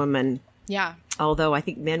towards women. Yeah. Although I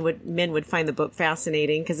think men would find the book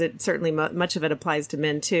fascinating because it certainly much of it applies to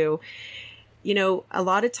men too. A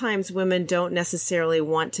lot of times women don't necessarily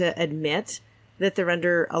want to admit that they're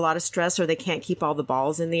under a lot of stress or they can't keep all the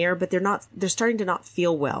balls in the air, but they're starting to not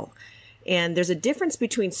feel well. And there's a difference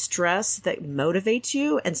between stress that motivates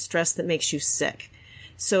you and stress that makes you sick.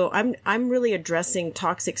 So I'm really addressing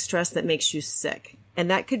toxic stress that makes you sick.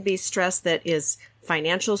 And that could be stress that is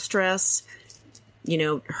financial stress,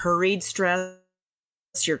 hurried stress.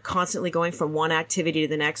 You're constantly going from one activity to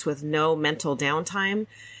the next with no mental downtime.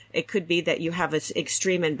 It could be that you have an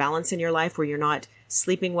extreme imbalance in your life where you're not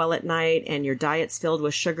sleeping well at night and your diet's filled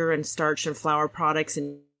with sugar and starch and flour products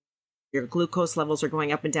and your glucose levels are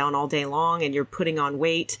going up and down all day long and you're putting on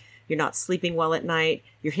weight. You're not sleeping well at night.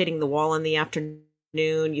 You're hitting the wall in the afternoon.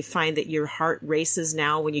 You find that your heart races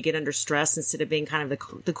now when you get under stress instead of being kind of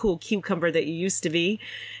the cool cucumber that you used to be.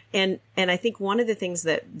 And I think one of the things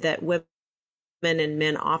that women and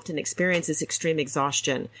men often experience is extreme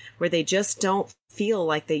exhaustion, where they just don't feel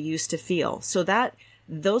like they used to feel. So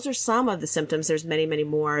those are some of the symptoms. There's many, many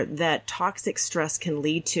more that toxic stress can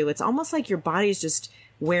lead to. It's almost like your body's just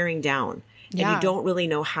wearing down and you don't really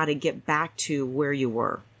know how to get back to where you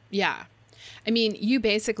were. Yeah. I mean, you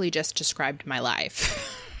basically just described my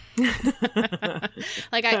life.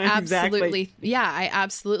 Like I absolutely, Exactly. I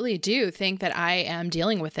absolutely do think that I am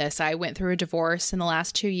dealing with this. I went through a divorce in the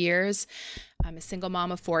last 2 years. I'm a single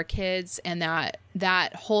mom of 4 kids, and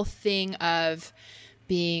that whole thing of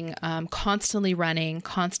being constantly running,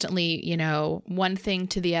 constantly, one thing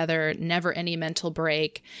to the other, never any mental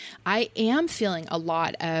break. I am feeling a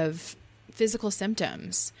lot of physical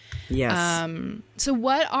symptoms. Yes. So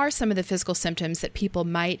what are some of the physical symptoms that people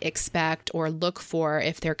might expect or look for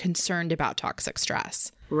if they're concerned about toxic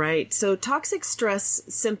stress? Right. So toxic stress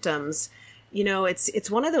symptoms,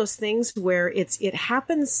 it's one of those things where it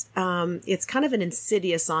happens, it's kind of an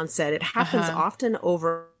insidious onset. It happens often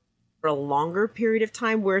over a longer period of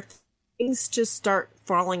time where things just start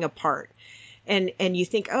falling apart. And you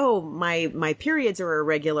think, oh, my periods are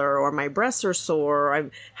irregular, or my breasts are sore, or I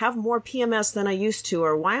have more PMS than I used to,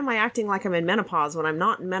 or why am I acting like I'm in menopause when I'm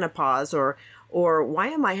not in menopause, or why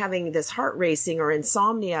am I having this heart racing or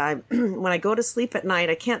insomnia? When I go to sleep at night,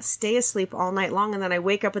 I can't stay asleep all night long, and then I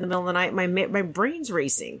wake up in the middle of the night, my brain's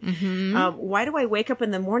racing. Mm-hmm. Why do I wake up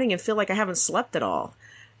in the morning and feel like I haven't slept at all?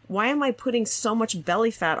 Why am I putting so much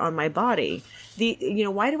belly fat on my body?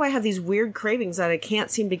 Why do I have these weird cravings that I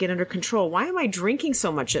can't seem to get under control? Why am I drinking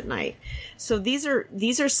so much at night? So these are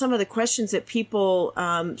some of the questions that people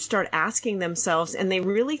start asking themselves, and they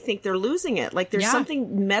really think they're losing it. Like there's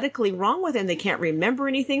something medically wrong with them. They can't remember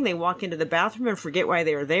anything. They walk into the bathroom and forget why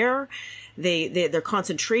they were there. Their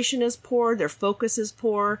concentration is poor. Their focus is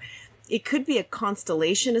poor. It could be a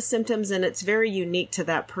constellation of symptoms, and it's very unique to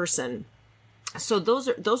that person. So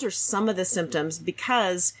those are some of the symptoms,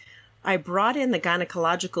 because I brought in the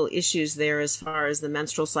gynecological issues there as far as the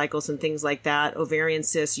menstrual cycles and things like that, ovarian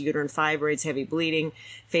cysts, uterine fibroids, heavy bleeding,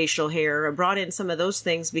 facial hair. I brought in some of those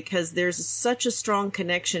things because there's such a strong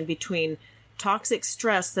connection between toxic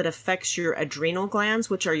stress that affects your adrenal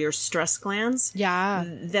glands, which are your stress glands. Yeah.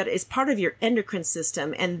 That is part of your endocrine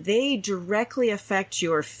system, and they directly affect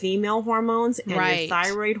your female hormones and your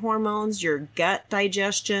thyroid hormones, your gut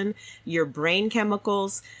digestion, your brain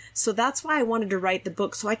chemicals. So that's why I wanted to write the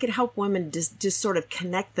book, so I could help women just sort of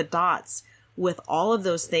connect the dots with all of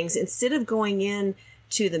those things instead of going in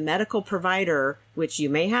to the medical provider, which you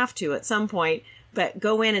may have to at some point, but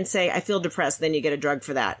go in and say, I feel depressed, then you get a drug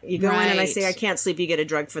for that. You go in and I say, I can't sleep, you get a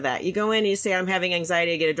drug for that. You go in and you say, I'm having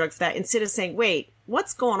anxiety, you get a drug for that. Instead of saying, wait,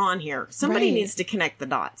 what's going on here? Somebody needs to connect the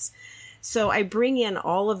dots. So I bring in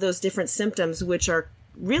all of those different symptoms, which are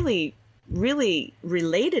really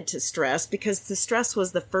related to stress, because the stress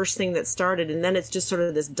was the first thing that started. And then it's just sort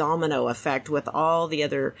of this domino effect with all the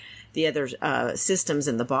other systems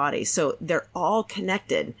in the body. So they're all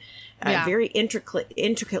connected, very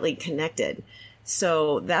intricately connected.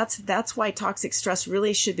 So that's why toxic stress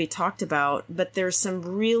really should be talked about. But there's some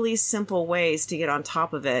really simple ways to get on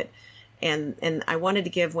top of it. And I wanted to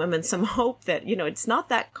give women some hope that, it's not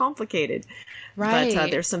that complicated. Right.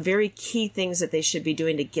 But there's some very key things that they should be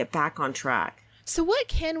doing to get back on track. So what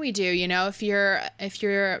can we do, if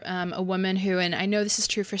you're a woman who, and I know this is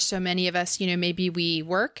true for so many of us, maybe we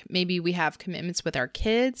work, maybe we have commitments with our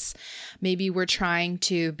kids, maybe we're trying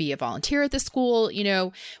to be a volunteer at the school,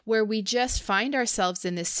 where we just find ourselves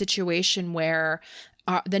in this situation where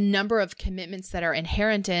the number of commitments that are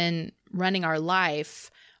inherent in running our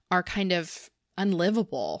life are kind of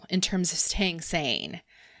unlivable in terms of staying sane.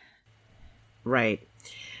 Right.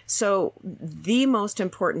 So the most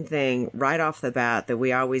important thing right off the bat that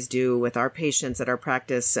we always do with our patients at our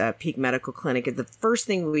practice, Peak Medical Clinic, the first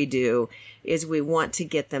thing we do is we want to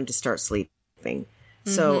get them to start sleeping.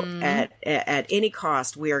 So at any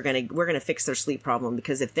cost, we're going to fix their sleep problem,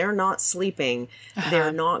 because if they're not sleeping,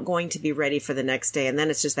 they're not going to be ready for the next day. And then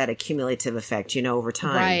it's just that accumulative effect, over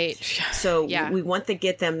time. Right. So we want to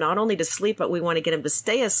get them not only to sleep, but we want to get them to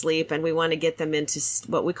stay asleep, and we want to get them into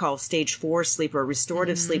what we call stage 4 sleep or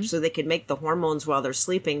restorative sleep, so they can make the hormones while they're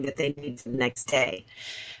sleeping that they need for the next day.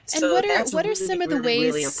 And so what are some of the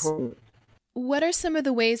ways? Really important. What are some of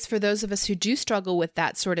the ways for those of us who do struggle with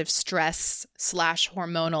that sort of stress /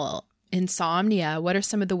 hormonal insomnia? What are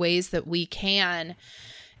some of the ways that we can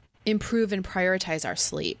improve and prioritize our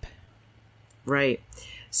sleep? Right.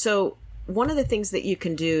 So one of the things that you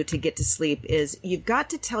can do to get to sleep is you've got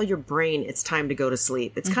to tell your brain it's time to go to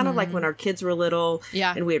sleep. It's kind of like when our kids were little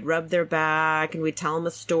and we'd rub their back and we'd tell them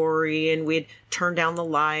a story and we'd turn down the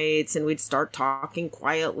lights and we'd start talking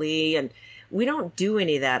quietly, and we don't do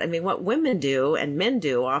any of that. I mean, what women do and men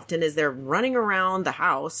do often is they're running around the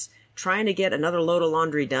house trying to get another load of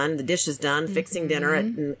laundry done, the dishes done, fixing dinner at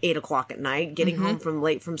 8 o'clock at night, getting home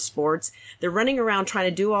late from sports. They're running around trying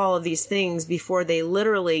to do all of these things before they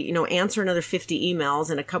literally, answer another 50 emails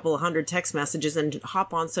and a couple of hundred text messages and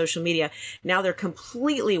hop on social media. Now they're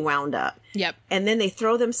completely wound up. Yep. And then they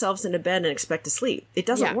throw themselves into bed and expect to sleep. It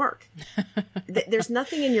doesn't work. There's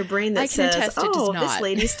nothing in your brain that says, "Oh, this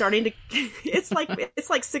lady's starting to." It's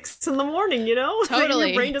like 6 in the morning,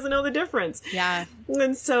 Totally. Your brain doesn't know the difference. Yeah.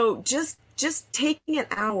 And so just taking an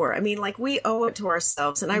hour. I mean, like, we owe it to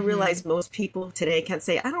ourselves. And I realize most people today can't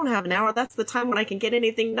say, I don't have an hour. That's the time when I can get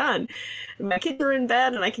anything done. My kids are in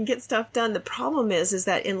bed and I can get stuff done. The problem is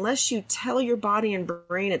that unless you tell your body and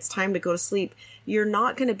brain it's time to go to sleep, you're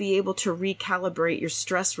not going to be able to recalibrate your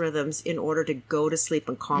stress rhythms in order to go to sleep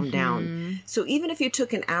and calm down. So even if you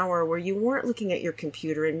took an hour where you weren't looking at your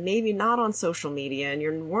computer and maybe not on social media and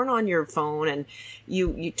you weren't on your phone, and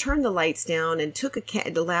you turned the lights down and took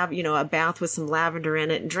a bath with some lavender in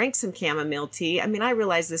it and drank some chamomile tea. I mean, I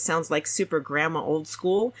realize this sounds like super grandma old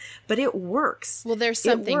school, but it works. Well, there's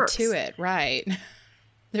something to it, right?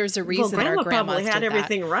 There's a reason grandma our grandmas probably had did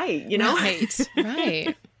everything that. right,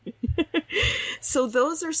 Right. So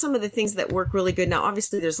those are some of the things that work really good. Now,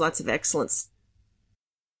 obviously, there's lots of excellent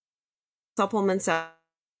supplements out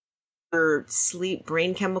for sleep,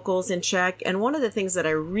 brain chemicals in check. And one of the things that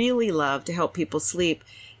I really love to help people sleep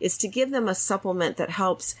is to give them a supplement that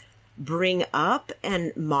helps bring up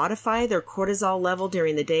and modify their cortisol level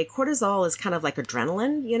during the day. Cortisol is kind of like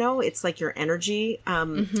adrenaline, it's like your energy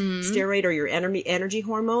steroid or your energy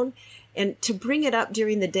hormone. And to bring it up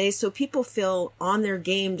during the day so people feel on their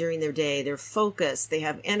game during their day, they're focused, they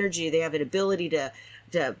have energy, they have an ability to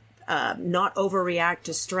not overreact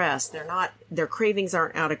to stress. Their cravings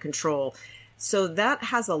aren't out of control. So that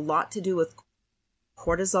has a lot to do with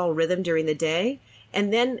cortisol rhythm during the day.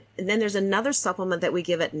 And then there's another supplement that we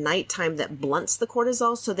give at nighttime that blunts the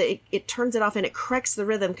cortisol so that it turns it off and it corrects the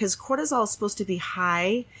rhythm, because cortisol is supposed to be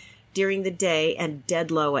high during the day and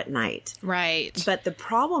dead low at night. Right. But the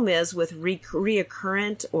problem is with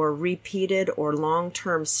reoccurrent or repeated or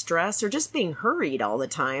long-term stress or just being hurried all the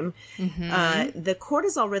time, the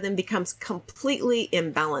cortisol rhythm becomes completely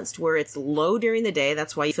imbalanced, where it's low during the day.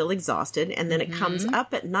 That's why you feel exhausted. And then it comes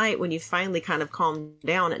up at night when you finally kind of calm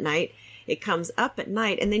down at night. It comes up at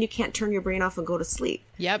night and then you can't turn your brain off and go to sleep.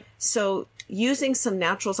 Yep. So using some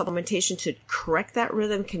natural supplementation to correct that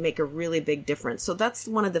rhythm can make a really big difference. So that's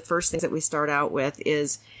one of the first things that we start out with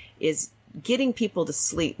is getting people to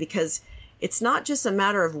sleep, because it's not just a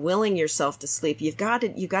matter of willing yourself to sleep. You've got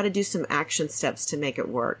to do some action steps to make it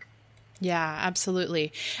work. Yeah,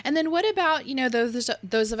 absolutely. And then what about,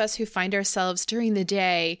 those of us who find ourselves during the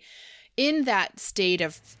day in that state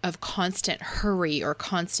of constant hurry or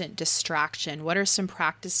constant distraction? What are some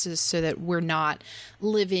practices so that we're not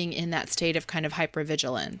living in that state of kind of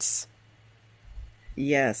hypervigilance?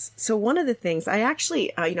 Yes. So one of the things I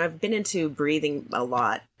actually, I've been into breathing a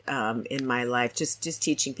lot in my life, just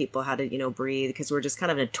teaching people how to, breathe, because we're just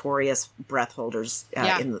kind of notorious breath holders.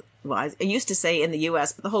 I used to say in the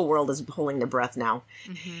U.S., but the whole world is holding their breath now.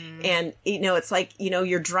 Mm-hmm. And, it's like,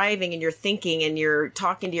 you're driving and you're thinking and you're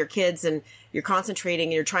talking to your kids and you're concentrating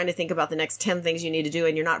and you're trying to think about the next 10 things you need to do,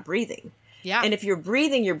 and you're not breathing. Yeah. And if you're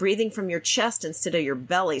breathing from your chest instead of your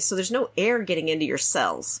belly. So there's no air getting into your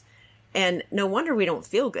cells. And no wonder we don't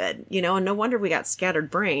feel good, and no wonder we got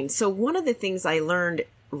scattered brains. So one of the things I learned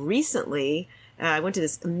recently, I went to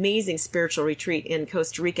this amazing spiritual retreat in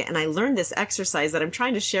Costa Rica, and I learned this exercise that I'm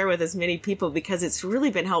trying to share with as many people because it's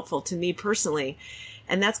really been helpful to me personally.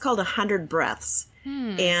 And that's called 100 breaths.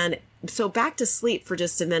 And so back to sleep for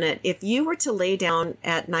just a minute. If you were to lay down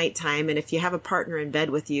at nighttime, and if you have a partner in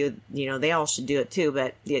bed with you, they all should do it too,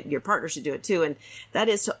 but your partner should do it too. And that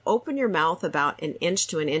is to open your mouth about 1 inch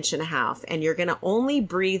to 1.5 inches. And you're going to only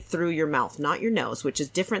breathe through your mouth, not your nose, which is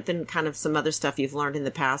different than kind of some other stuff you've learned in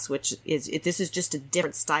the past, which is, this is just a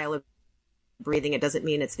different style of breathing. It doesn't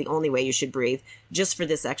mean it's the only way you should breathe, just for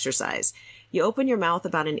this exercise. You open your mouth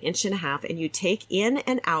about 1.5 inches and you take in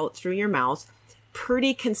and out through your mouth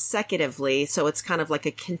pretty consecutively. So it's kind of like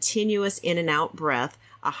a continuous in and out breath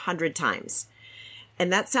 100 times.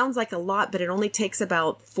 And that sounds like a lot, but it only takes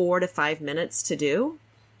about 4 to 5 minutes to do.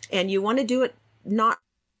 And you want to do it not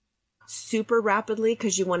super rapidly,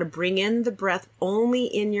 because you want to bring in the breath only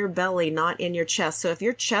in your belly, not in your chest. So if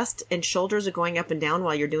your chest and shoulders are going up and down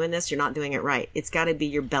while you're doing this, you're not doing it right. It's got to be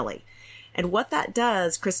your belly. And what that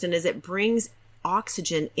does, Kristen, is it brings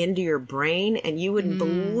oxygen into your brain, and you wouldn't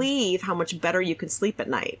believe how much better you can sleep at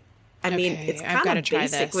night. I mean, it's kind of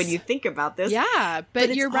basic when you think about this. Yeah,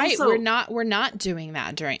 but you're right. We're not doing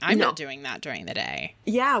that I'm not doing that during the day.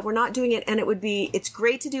 Yeah, we're not doing it. And it's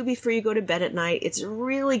great to do before you go to bed at night. It's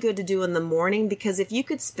really good to do in the morning, because if you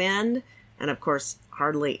could spend, and of course,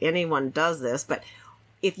 hardly anyone does this, but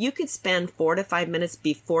if you could spend 4 to 5 minutes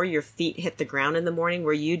before your feet hit the ground in the morning,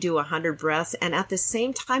 where you do 100 breaths, and at the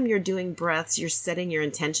same time you're doing breaths, you're setting your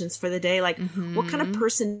intentions for the day. Like, what kind of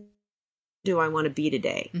person do I want to be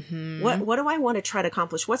today? What do I want to try to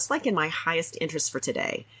accomplish? What's like in my highest interest for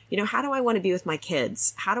today? How do I want to be with my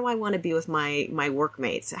kids? How do I want to be with my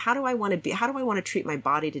workmates? How do I want to treat my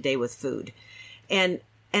body today with food?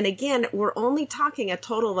 And again, we're only talking a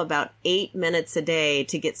total of about 8 minutes a day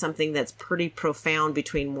to get something that's pretty profound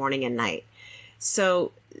between morning and night.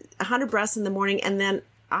 So 100 breaths in the morning. And then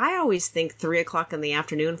I always think 3:00 in the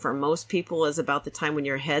afternoon for most people is about the time when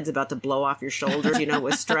your head's about to blow off your shoulders,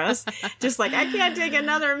 with stress. Just like, I can't take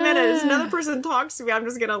another minute. As another person talks to me, I'm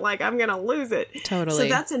going to lose it. Totally. So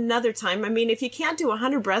that's another time. I mean, if you can't do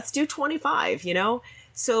 100 breaths, do 25,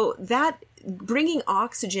 So that bringing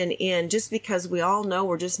oxygen in, just because we all know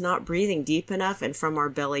we're just not breathing deep enough and from our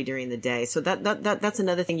belly during the day. So that's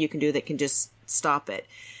another thing you can do that can just stop it.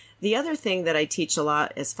 The other thing that I teach a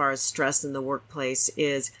lot as far as stress in the workplace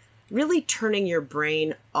is really turning your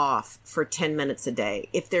brain off for 10 minutes a day.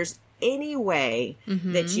 If there's any way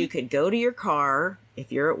that you could go to your car,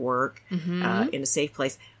 if you're at work, in a safe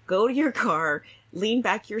place, go to your car, lean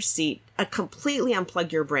back your seat, completely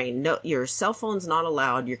unplug your brain. No, your cell phone's not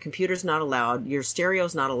allowed. Your computer's not allowed. Your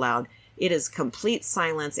stereo's not allowed. It is complete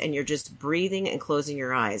silence, and you're just breathing and closing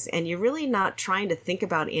your eyes. And you're really not trying to think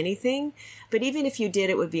about anything. But even if you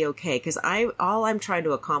did, it would be okay. Because all I'm trying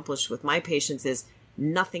to accomplish with my patients is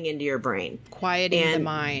nothing into your brain. Quieting the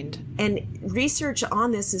mind. And research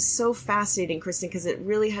on this is so fascinating, Kristen, because it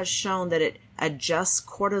really has shown that it adjusts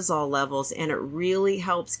cortisol levels, and it really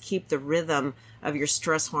helps keep the rhythm of your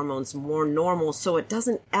stress hormones more normal, so it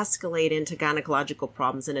doesn't escalate into gynecological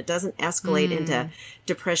problems, and it doesn't escalate into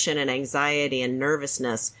depression and anxiety and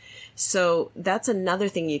nervousness. So that's another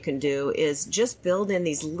thing you can do, is just build in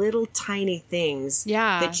these little tiny things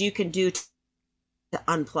that you can do to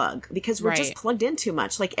unplug, because we're just plugged in too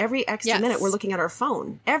much. Like every extra minute we're looking at our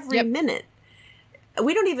phone. Every minute.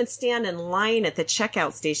 We don't even stand in line at the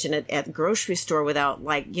checkout station at the grocery store without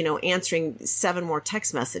answering 7 more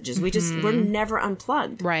text messages. We're never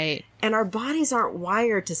unplugged. Right. And our bodies aren't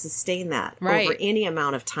wired to sustain that over any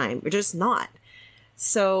amount of time. We're just not.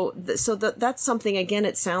 So that's something, again,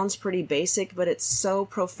 it sounds pretty basic, but it's so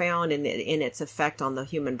profound in its effect on the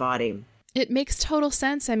human body. It makes total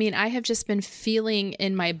sense. I mean, I have just been feeling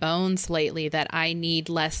in my bones lately that I need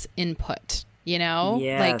less input, you know?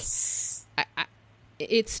 Yes. Like,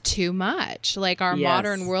 it's too much. Like, our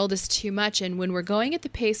modern world is too much. And when we're going at the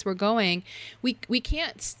pace we're going, we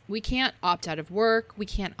can't opt out of work. We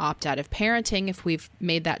can't opt out of parenting if we've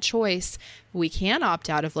made that choice. We can opt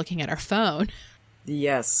out of looking at our phone.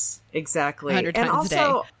 Yes, exactly. 100 times and also,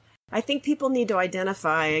 a day. I think people need to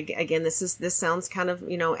identify, again, this sounds kind of,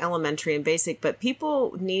 elementary and basic, but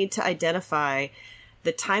people need to identify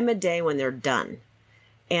the time of day when they're done.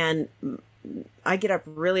 And I get up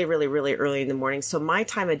really, really, really early in the morning. So my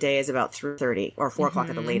time of day is about 3:30 or 4 o'clock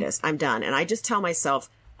at the latest. I'm done. And I just tell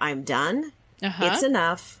myself, I'm done. It's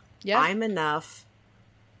enough. Yep. I'm enough.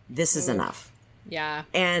 This is enough. Yeah.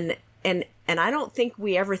 And I don't think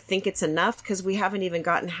we ever think it's enough because we haven't even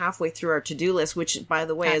gotten halfway through our to-do list, which, by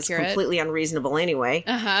the way, is completely unreasonable anyway.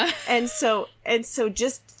 And so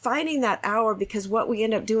just finding that hour, because what we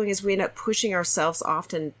end up doing is we end up pushing ourselves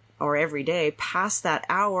often or every day past that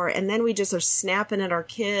hour. And then we just are snapping at our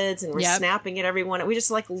kids and we're snapping at everyone. And we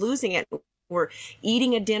just like losing it. We're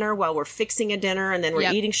eating a dinner while we're fixing a dinner, and then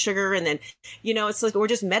we're eating sugar, and then, it's like we're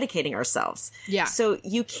just medicating ourselves. Yeah. So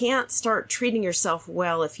you can't start treating yourself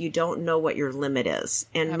well if you don't know what your limit is.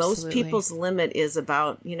 And most people's limit is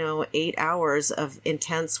about, 8 hours of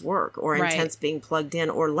intense work or intense being plugged in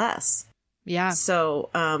or less. Yeah. So,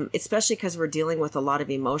 especially because we're dealing with a lot of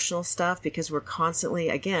emotional stuff because we're constantly,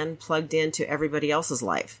 again, plugged into everybody else's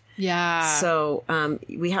life. Yeah. So,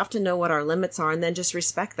 we have to know what our limits are and then just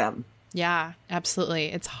respect them. Yeah, absolutely.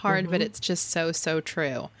 It's hard, but it's just so, so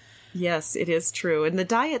true. Yes, it is true. And the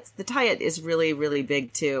diet is really, really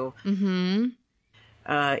big too.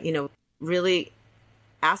 Really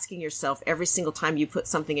asking yourself every single time you put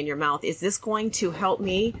something in your mouth, is this going to help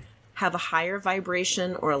me have a higher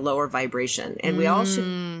vibration or a lower vibration? And we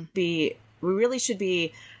really should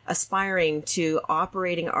be aspiring to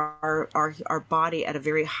operating our body at a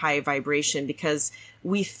very high vibration because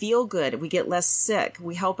we feel good. We get less sick.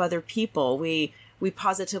 We help other people. We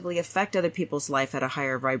positively affect other people's life at a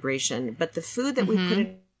higher vibration. But the food that we put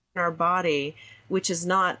in our body, which is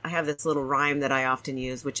not, I have this little rhyme that I often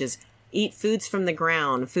use, which is eat foods from the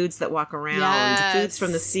ground, foods that walk around, foods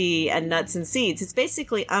from the sea, and nuts and seeds. It's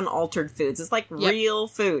basically unaltered foods. It's like real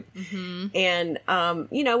food. And,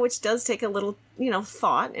 which does take a little,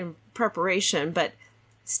 thought and preparation, but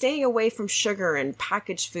staying away from sugar and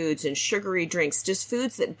packaged foods and sugary drinks, just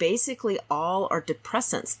foods that basically all are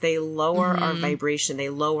depressants. They lower our vibration. They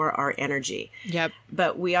lower our energy. Yep.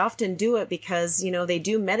 But we often do it because, they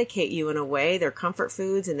do medicate you in a way. They're comfort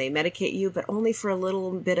foods and they medicate you, but only for a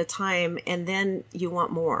little bit of time. And then you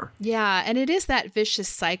want more. Yeah. And it is that vicious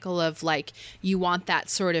cycle of like, you want that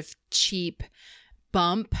sort of cheap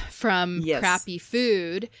bump from crappy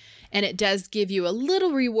food. And it does give you a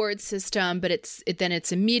little reward system, but then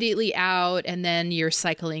it's immediately out, and then you're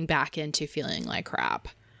cycling back into feeling like crap.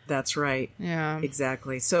 That's right. Yeah.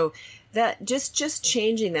 Exactly. So that just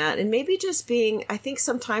changing that, and maybe just being, I think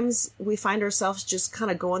sometimes we find ourselves just kind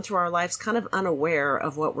of going through our lives kind of unaware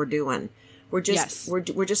of what we're doing. We're just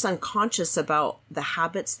we're just unconscious about the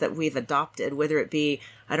habits that we've adopted, whether it be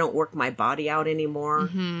I don't work my body out anymore.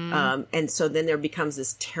 And so then there becomes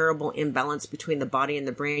this terrible imbalance between the body and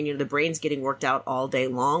the brain. The brain's getting worked out all day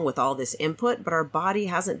long with all this input, but our body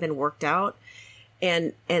hasn't been worked out.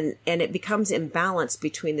 And it becomes imbalanced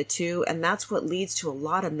between the two. And that's what leads to a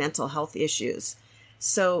lot of mental health issues.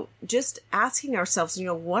 So just asking ourselves,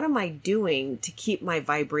 what am I doing to keep my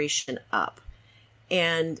vibration up?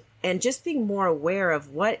 And just being more aware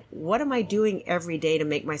of what am I doing every day to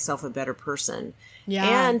make myself a better person?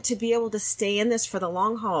 Yeah. And to be able to stay in this for the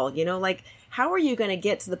long haul, like how are you going to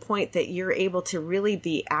get to the point that you're able to really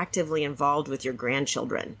be actively involved with your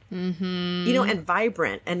grandchildren, and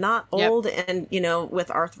vibrant and not old and,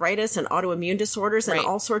 with arthritis and autoimmune disorders and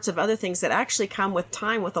all sorts of other things that actually come with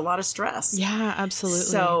time with a lot of stress. Yeah,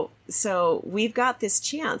 absolutely. So we've got this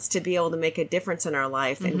chance to be able to make a difference in our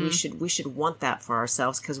life, and we should want that for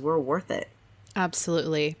ourselves because we're worth it.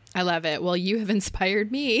 Absolutely. I love it. Well, you have inspired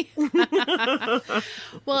me.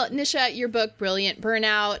 Well, Nisha, your book, Brilliant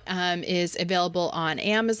Burnout, is available on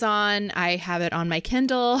Amazon. I have it on my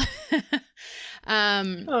Kindle.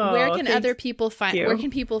 Where can other people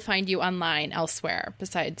find you online elsewhere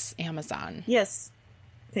besides Amazon? Yes.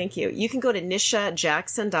 Thank you. You can go to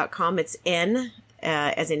nishajackson.com. It's N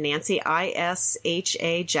as in Nancy,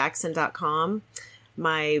 ISHA Jackson.com.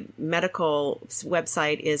 My medical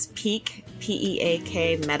website is PEAK,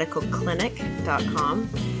 PEAK, medicalclinic.com.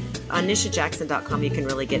 on nishajackson.com, you can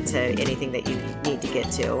really get to anything that you need to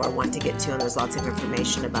get to or want to get to. And there's lots of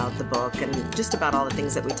information about the book and just about all the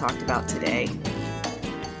things that we talked about today.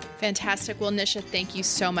 Fantastic. Well, Nisha, thank you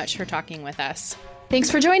so much for talking with us. Thanks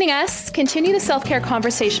for joining us. Continue the self-care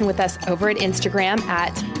conversation with us over at Instagram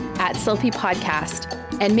at Selfie Podcast.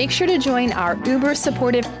 And make sure to join our uber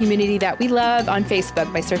supportive community that we love on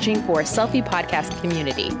Facebook by searching for Selfie Podcast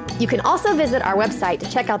Community. You can also visit our website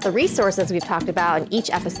to check out the resources we've talked about in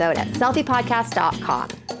each episode at selfiepodcast.com.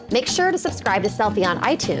 Make sure to subscribe to Selfie on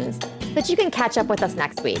iTunes so that you can catch up with us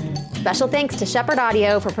next week. Special thanks to Shepherd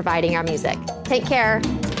Audio for providing our music. Take care.